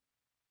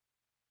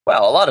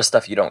 Well, a lot of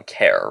stuff you don't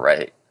care,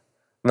 right?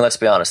 I mean, let's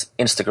be honest.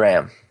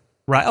 Instagram.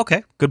 Right.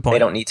 Okay. Good point. They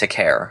don't need to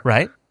care.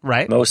 Right.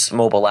 Most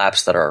mobile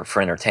apps that are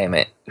for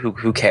entertainment,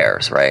 who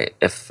cares, right?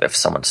 If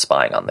someone's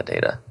spying on the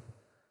data.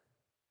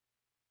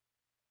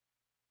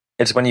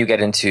 It's when you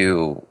get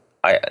into,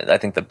 I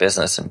think, the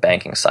business and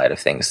banking side of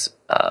things,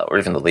 or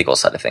even the legal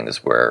side of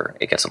things, where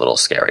it gets a little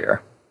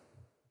scarier.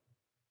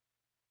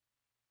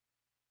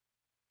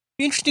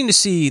 Be interesting to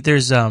see.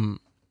 There's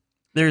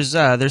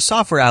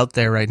software out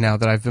there right now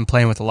that I've been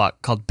playing with a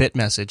lot called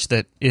BitMessage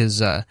that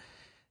is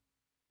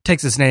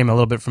takes its name a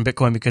little bit from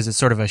Bitcoin because it's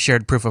sort of a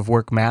shared proof of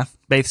work math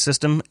based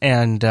system,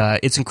 and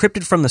it's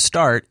encrypted from the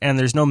start, and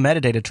there's no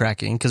metadata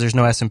tracking because there's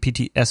no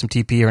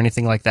SMTP or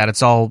anything like that.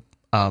 It's all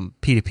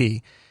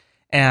P2P,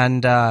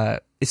 and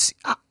it's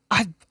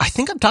I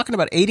think I'm talking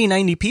about 80,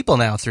 90 people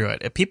now through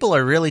it. People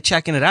are really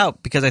checking it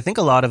out because I think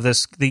a lot of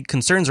the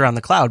concerns around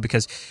the cloud,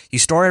 because you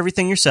store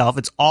everything yourself.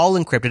 It's all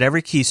encrypted,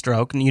 every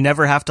keystroke, and you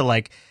never have to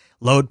like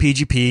load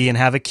PGP and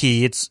have a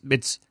key.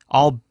 It's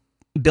all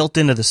built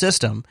into the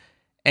system,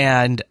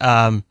 and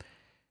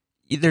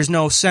there's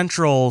no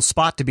central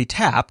spot to be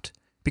tapped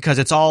because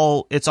it's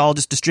all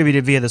just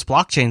distributed via this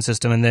blockchain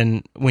system. And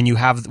then when you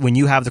have the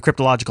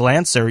cryptological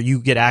answer, you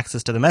get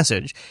access to the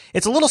message.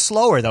 It's a little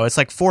slower though. It's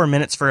like 4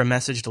 minutes for a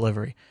message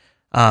delivery.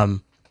 But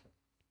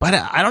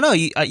I don't know.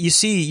 You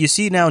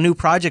see now new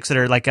projects that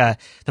are like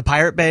the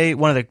Pirate Bay.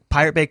 One of the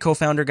Pirate Bay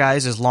co-founder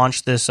guys has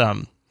launched this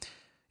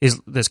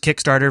this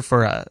Kickstarter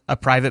for a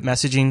private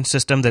messaging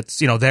system. That's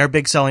their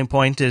big selling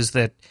point is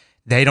that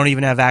they don't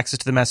even have access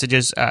to the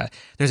messages.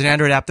 There's an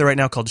Android app there right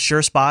now called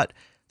SureSpot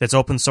that's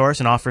open source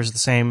and offers the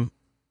same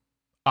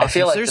options. I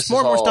feel like there's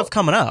more stuff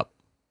coming up.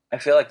 I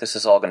feel like this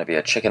is all going to be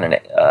a chicken and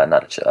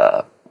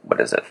what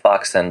is it,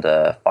 fox and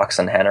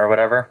hen or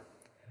whatever.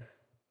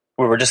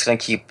 Where we're just going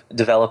to keep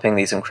developing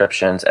these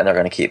encryptions, and they're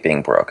going to keep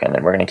being broken,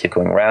 and we're going to keep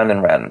going round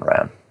and round and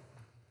round.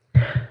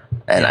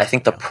 And I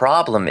think the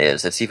problem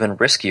is it's even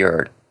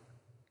riskier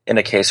in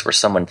a case where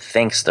someone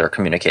thinks their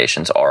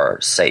communications are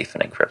safe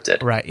and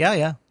encrypted. Right?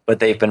 Yeah. But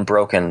they've been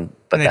broken,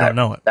 but they don't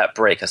know it. That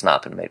break has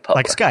not been made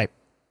public.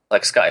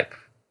 Like Skype.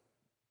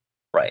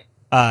 Right.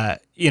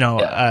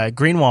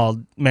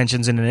 Greenwald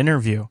mentions in an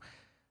interview,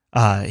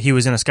 he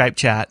was in a Skype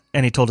chat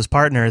and he told his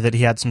partner that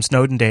he had some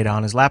Snowden data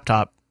on his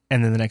laptop,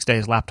 and then the next day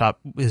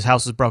his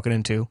house was broken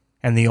into,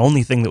 and the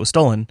only thing that was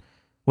stolen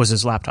was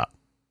his laptop.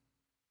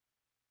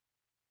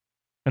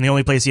 And the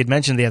only place he had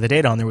mentioned they had the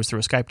data on there was through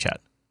a Skype chat.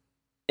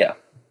 Yeah.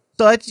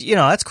 So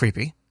that's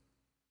creepy.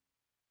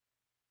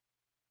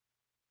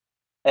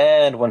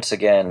 And once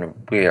again,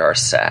 we are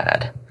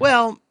sad.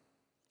 Well,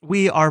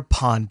 we are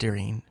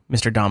pondering,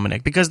 Mr.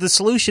 Dominic, because the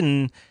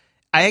solution,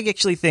 I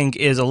actually think,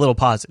 is a little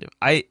positive.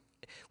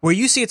 Where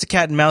you see it's a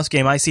cat and mouse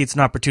game, I see it's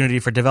an opportunity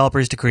for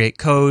developers to create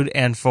code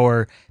and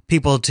for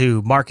people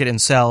to market and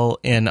sell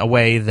in a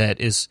way that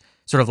is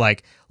sort of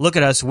like, look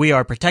at us, we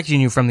are protecting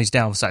you from these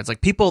downsides.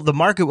 Like the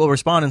market will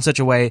respond in such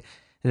a way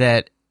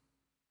that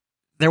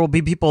there will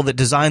be people that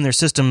design their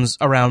systems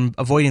around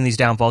avoiding these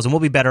downfalls, and we'll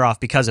be better off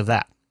because of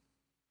that.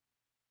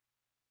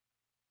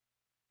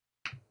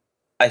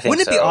 I think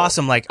Wouldn't it be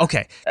awesome? Like,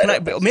 okay,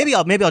 maybe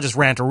I'll just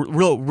rant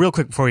real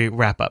quick before we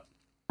wrap up.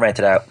 Rant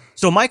it out.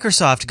 So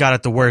Microsoft got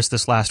it the worst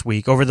this last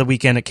week. Over the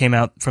weekend, it came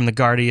out from The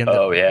Guardian that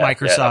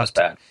Microsoft, that was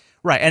bad.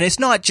 Right, and it's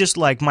not just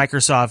like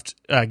Microsoft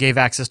gave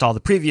access to all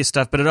the previous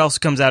stuff, but it also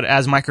comes out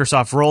as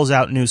Microsoft rolls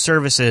out new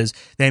services,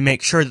 they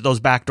make sure that those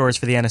backdoors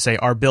for the NSA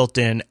are built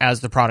in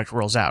as the product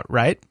rolls out,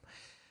 right?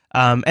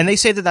 And they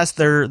say that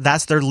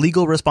that's their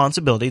legal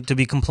responsibility to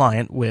be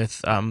compliant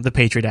with the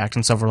Patriot Act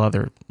and several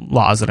other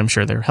laws that I'm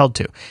sure they're held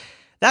to.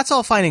 That's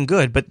all fine and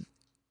good, but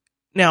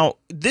now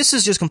this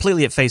is just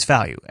completely at face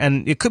value,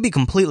 and it could be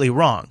completely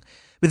wrong.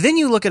 But then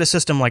you look at a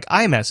system like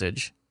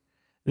iMessage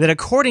that,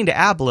 according to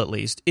Apple at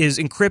least, is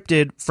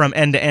encrypted from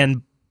end to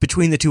end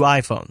between the two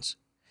iPhones.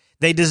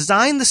 They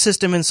designed the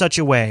system in such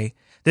a way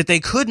that they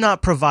could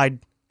not provide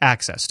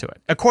access to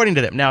it, according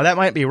to them. Now, that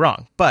might be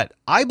wrong, but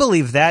I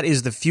believe that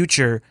is the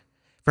future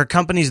for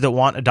companies that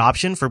want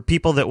adoption, for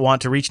people that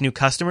want to reach new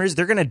customers.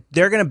 They're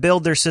gonna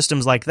build their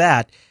systems like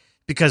that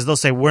because they'll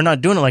say, we're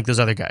not doing it like those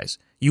other guys.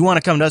 You want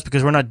to come to us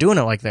because we're not doing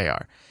it like they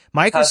are.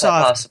 Microsoft. How's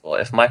that possible?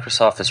 If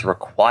Microsoft is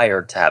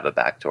required to have a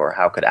backdoor,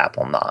 how could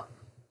Apple not?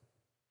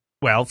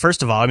 Well,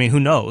 first of all, I mean, who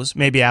knows?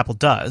 Maybe Apple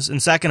does.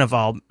 And second of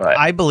all, right.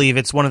 I believe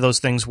it's one of those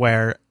things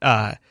where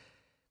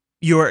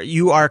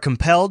you are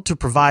compelled to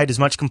provide as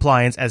much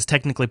compliance as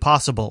technically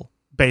possible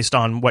based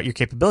on what your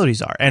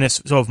capabilities are. And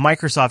if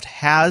Microsoft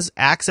has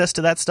access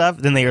to that stuff,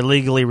 then they are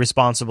legally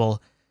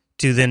responsible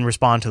to then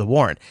respond to the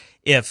warrant.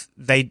 If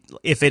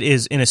it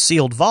is in a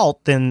sealed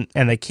vault, then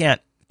and they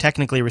can't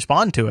technically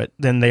respond to it,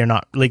 then they are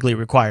not legally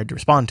required to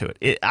respond to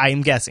it. I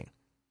am guessing.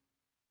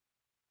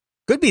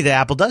 Could be that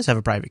Apple does have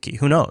a private key.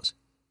 Who knows?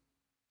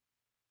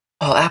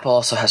 Well, Apple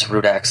also has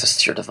root access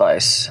to your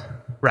device.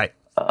 Right.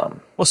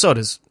 Well, so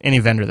does any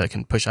vendor that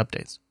can push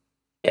updates.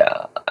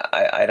 Yeah,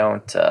 I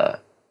don't.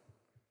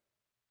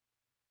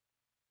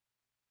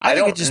 I think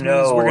it don't just means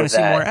know we're going to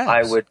see more that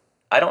I apps. would.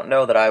 I don't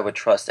know that I would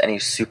trust any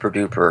super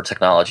duper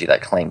technology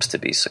that claims to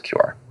be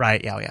secure.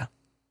 Right? Yeah, yeah.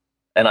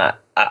 And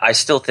I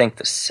still think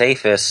the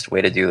safest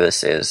way to do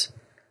this is,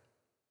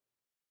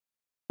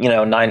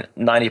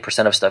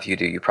 90% of stuff you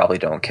do, you probably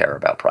don't care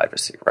about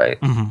privacy, right?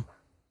 Hmm.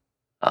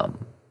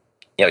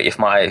 If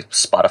my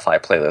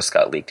Spotify playlist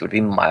got leaked, it would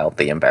be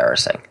mildly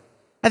embarrassing.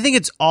 I think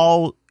it's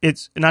not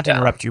to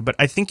interrupt you, but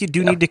I think you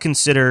do need to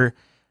consider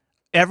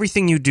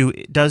everything you do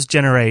does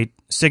generate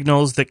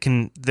signals that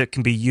can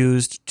be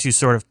used to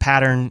sort of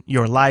pattern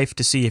your life,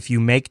 to see if you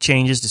make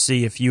changes, to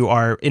see if you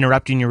are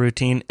interrupting your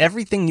routine.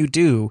 Everything you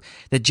do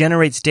that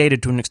generates data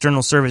to an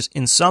external service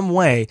in some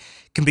way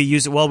can be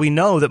used. Well, we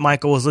know that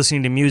Michael was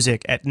listening to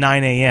music at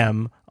 9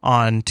 a.m.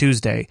 on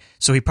Tuesday,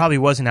 so he probably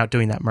wasn't out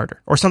doing that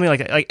murder or something like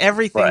that. Like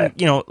everything,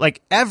 Right.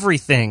 like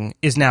everything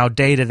is now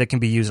data that can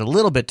be used a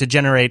little bit to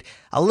generate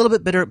a little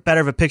bit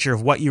better of a picture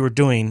of what you were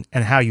doing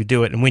and how you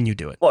do it and when you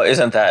do it. Well,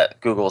 isn't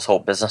that Google's whole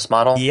business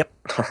model? Yep.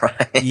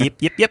 Right.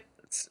 Yep.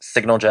 It's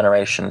signal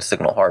generation,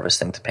 signal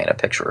harvesting to paint a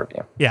picture of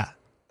you. Yeah.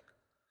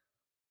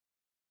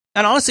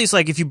 And honestly, it's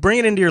like if you bring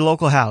it into your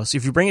local house,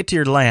 if you bring it to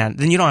your LAN,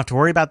 then you don't have to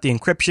worry about the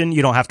encryption.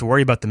 You don't have to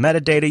worry about the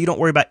metadata. You don't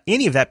worry about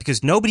any of that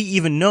because nobody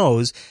even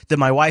knows that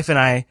my wife and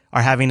I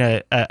are having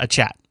a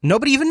chat.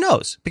 Nobody even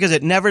knows because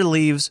it never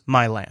leaves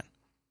my LAN.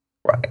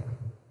 Right.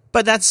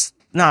 But that's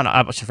not an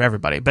option for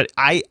everybody. But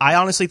I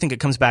honestly think it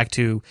comes back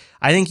to,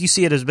 I think you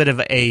see it as a bit of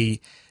a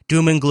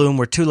doom and gloom.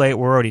 We're too late.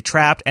 We're already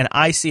trapped. And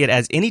I see it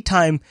as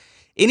anytime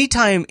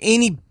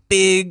any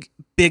big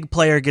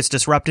player gets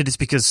disrupted, it's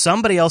because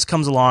somebody else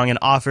comes along and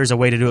offers a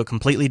way to do it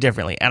completely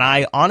differently. And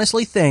I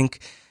honestly think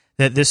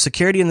that this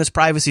security and this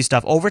privacy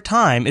stuff over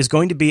time is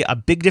going to be a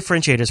big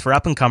differentiators for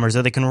up and comers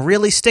that they can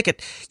really stick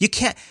it.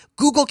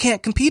 Google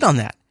can't compete on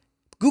that.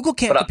 Google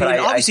can't compete, and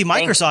obviously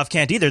Microsoft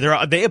can't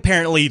either. They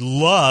apparently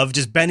love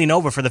just bending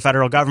over for the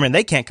federal government.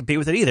 They can't compete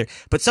with it either.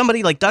 But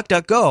somebody like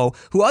DuckDuckGo,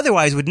 who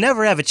otherwise would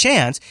never have a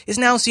chance, is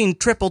now seeing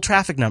triple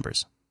traffic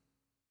numbers.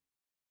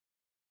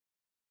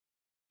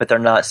 But they're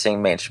not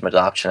seeing mainstream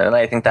adoption. And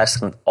I think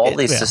that's when all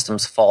these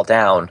systems fall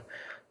down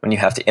when you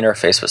have to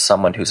interface with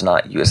someone who's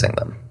not using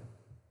them.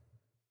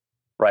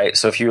 Right?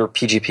 So if you're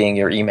PGPing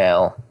your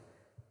email,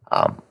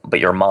 but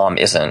your mom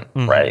isn't,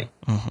 right?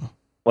 Mm-hmm.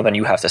 Well, then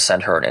you have to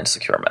send her an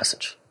insecure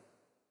message.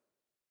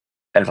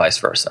 And vice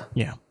versa.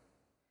 Yeah.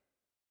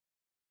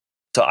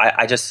 So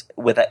I just,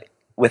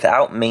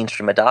 without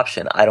mainstream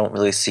adoption, I don't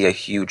really see a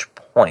huge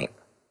point.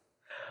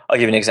 I'll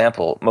give you an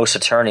example. Most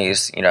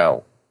attorneys,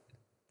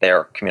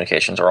 their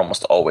communications are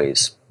almost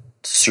always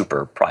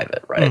super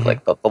private, right? Mm-hmm.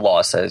 Like the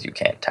law says you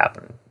can't tap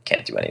and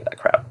can't do any of that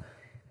crap.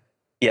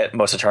 Yet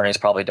most attorneys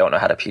probably don't know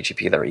how to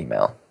PGP their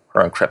email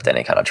or encrypt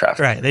any kind of traffic.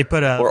 Right. They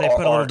put a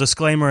little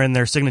disclaimer in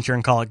their signature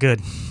and call it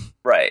good.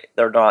 Right.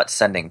 They're not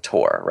sending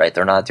Tor, right?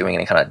 They're not doing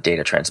any kind of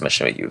data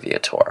transmission with you via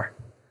Tor.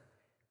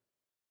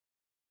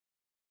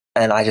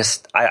 And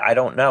I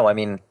don't know. I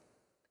mean,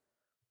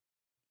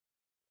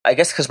 I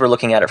guess because we're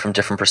looking at it from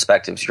different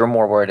perspectives, you're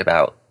more worried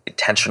about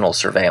intentional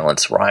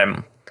surveillance, where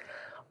I'm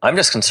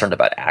just concerned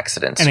about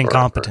accidents and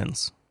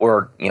incompetence,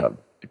 or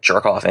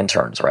jerk off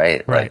interns,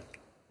 right? Right.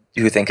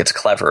 Who think it's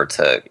clever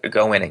to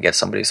go in and get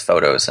somebody's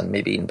photos and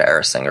maybe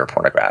embarrassing or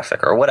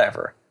pornographic or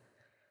whatever.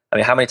 I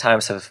mean, how many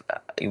times have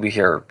we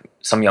hear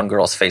some young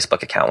girl's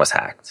Facebook account was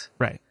hacked,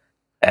 right?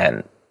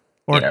 And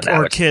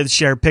or kids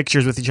share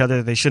pictures with each other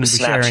that they shouldn't be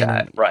sharing.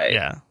 Snapchat, right?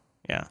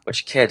 Yeah.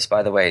 Which kids,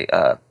 by the way,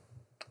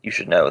 you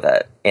should know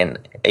that in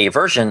a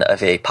version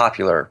of a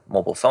popular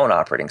mobile phone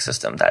operating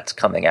system that's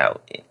coming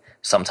out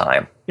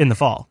sometime in the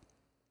fall,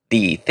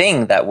 the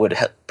thing that would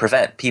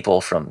prevent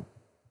people from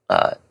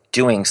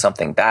doing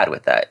something bad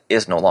with that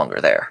is no longer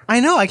there. I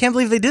know. I can't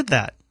believe they did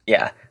that.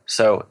 Yeah.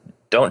 So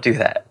don't do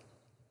that.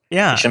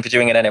 Yeah. You shouldn't be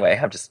doing it anyway.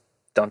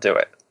 Don't do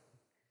it.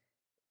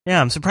 Yeah,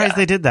 I'm surprised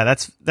they did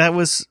that.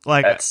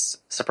 That's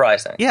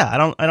surprising. Yeah,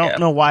 I don't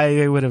know why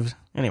they would have.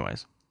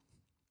 Anyways,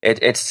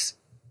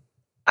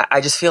 I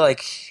just feel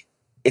like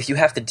if you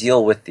have to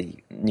deal with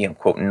the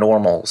quote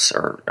normals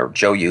or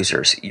Joe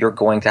users, you're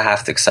going to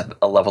have to accept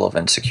a level of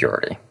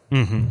insecurity.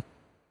 Mm-hmm.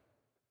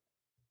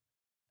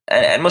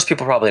 And most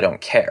people probably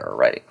don't care,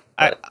 right?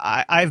 But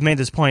I've made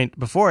this point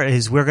before: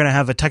 is we're going to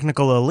have a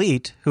technical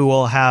elite who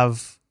will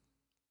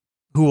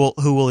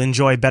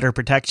enjoy better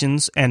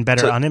protections and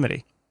better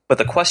anonymity. But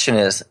the question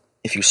is,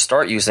 if you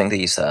start using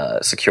these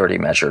security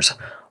measures,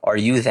 are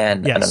you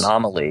then an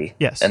anomaly?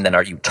 Yes. And then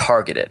are you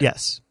targeted?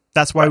 Yes.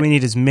 That's why we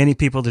need as many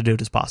people to do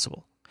it as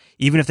possible,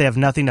 even if they have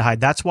nothing to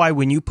hide. That's why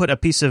when you put a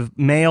piece of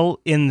mail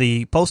in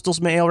the postal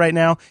mail right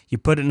now, you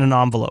put it in an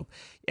envelope.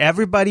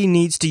 Everybody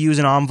needs to use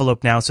an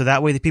envelope now, so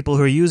that way the people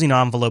who are using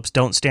envelopes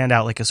don't stand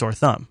out like a sore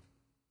thumb.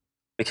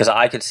 Because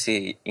I could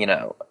see,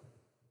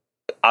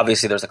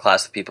 obviously there's a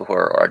class of people who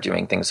are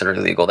doing things that are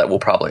illegal that will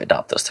probably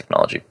adopt this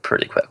technology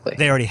pretty quickly.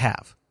 They already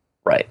have.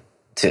 Right.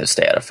 To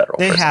stay out of federal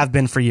prison. They have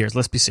been for years.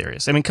 Let's be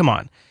serious. I mean, come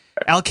on.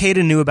 Right.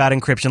 Al-Qaeda knew about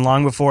encryption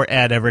long before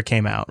Ed ever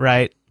came out,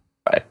 right?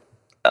 Right.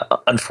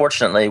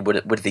 unfortunately,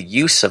 would the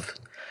use of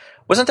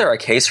wasn't there a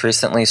case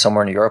recently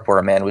somewhere in Europe where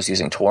a man was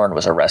using Tor and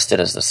was arrested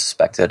as the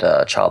suspected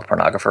child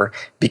pornographer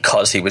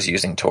because he was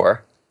using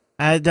Tor?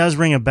 It does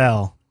ring a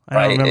bell.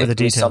 I don't remember the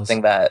details.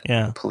 Something that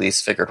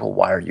police figured, well,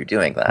 why are you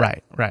doing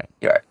that? Right.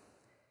 Yeah.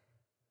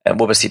 And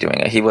what was he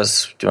doing? He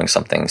was doing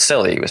something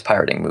silly. He was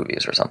pirating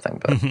movies or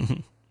something. But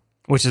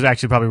which is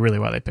actually probably really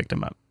why they picked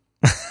him up.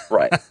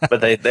 Right.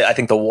 But they I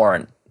think the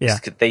warrant,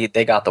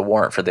 they got the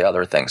warrant for the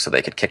other thing so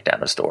they could kick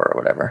down his door or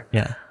whatever.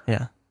 Yeah.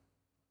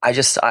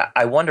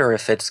 I wonder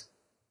if it's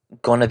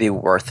going to be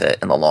worth it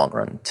in the long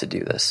run to do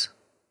this.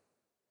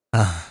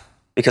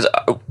 Because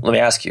let me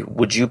ask you,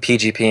 would you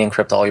PGP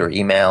encrypt all your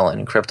email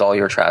and encrypt all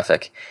your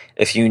traffic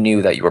if you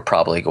knew that you were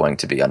probably going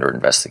to be under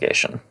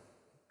investigation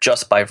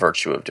just by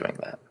virtue of doing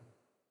that?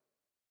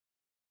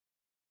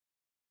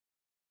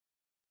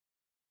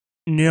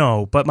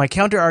 No, but my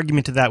counter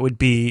argument to that would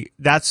be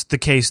that's the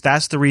case.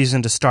 That's the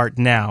reason to start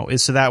now,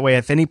 is so that way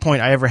if at any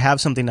point I ever have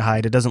something to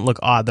hide, it doesn't look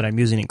odd that I'm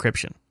using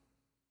encryption.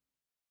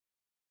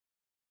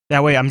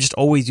 That way, I'm just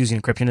always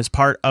using encryption. It's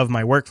part of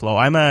my workflow.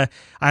 I'm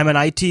an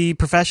IT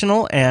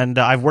professional, and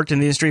I've worked in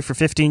the industry for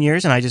 15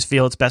 years, and I just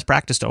feel it's best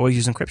practice to always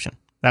use encryption.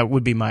 That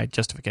would be my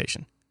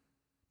justification.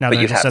 Now that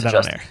I just said that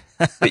on there.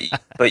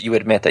 but you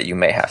admit that you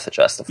may have to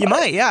justify. You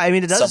might, yeah. I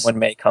mean, it does. Someone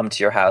may come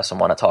to your house and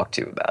want to talk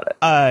to you about it.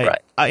 Right?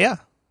 Yeah.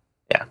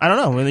 I don't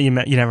know. You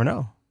never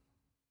know.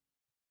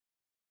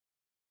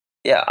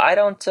 Yeah, I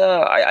don't.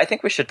 I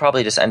think we should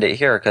probably just end it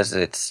here because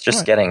it's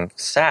just getting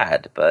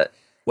sad. But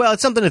well,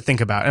 it's something to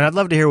think about, and I'd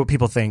love to hear what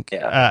people think.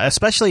 Yeah.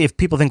 Especially if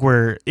people think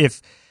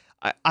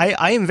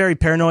I am very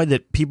paranoid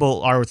that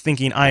people are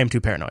thinking I am too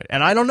paranoid.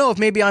 And I don't know if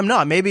maybe I'm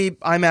not. Maybe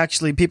I'm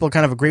actually, people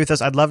kind of agree with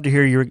us. I'd love to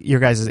hear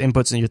your guys'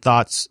 inputs and your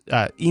thoughts.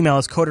 Email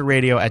us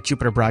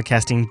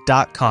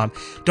coderradio@jupiterbroadcasting.com.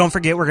 Don't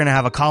forget, we're going to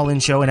have a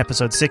call-in show in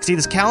episode 60.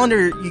 This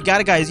calendar, you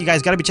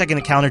guys got to be checking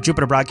the calendar,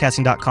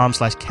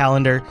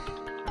 jupiterbroadcasting.com/calendar.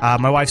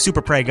 My wife,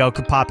 Super Prego,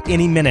 could pop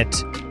any minute.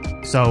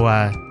 So,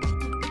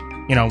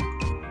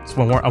 it's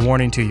a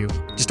warning to you.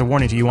 Just a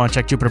warning to you. You want to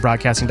check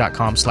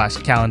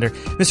jupiterbroadcasting.com/calendar.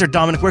 Mr.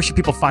 Dominic, where should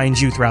people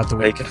find you throughout the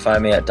week? They can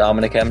find me at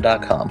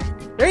dominicm.com.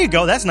 There you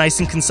go. That's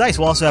nice and concise.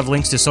 We'll also have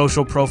links to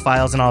social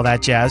profiles and all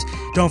that jazz.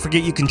 Don't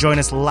forget you can join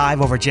us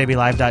live over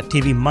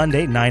jblive.tv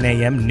Monday, 9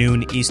 a.m.,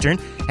 noon Eastern,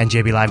 and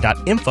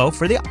jblive.info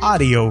for the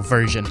audio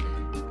version.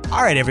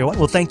 All right, everyone.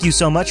 Well, thank you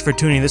so much for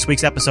tuning in this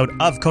week's episode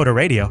of Coder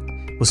Radio.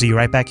 We'll see you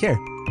right back here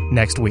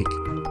next week.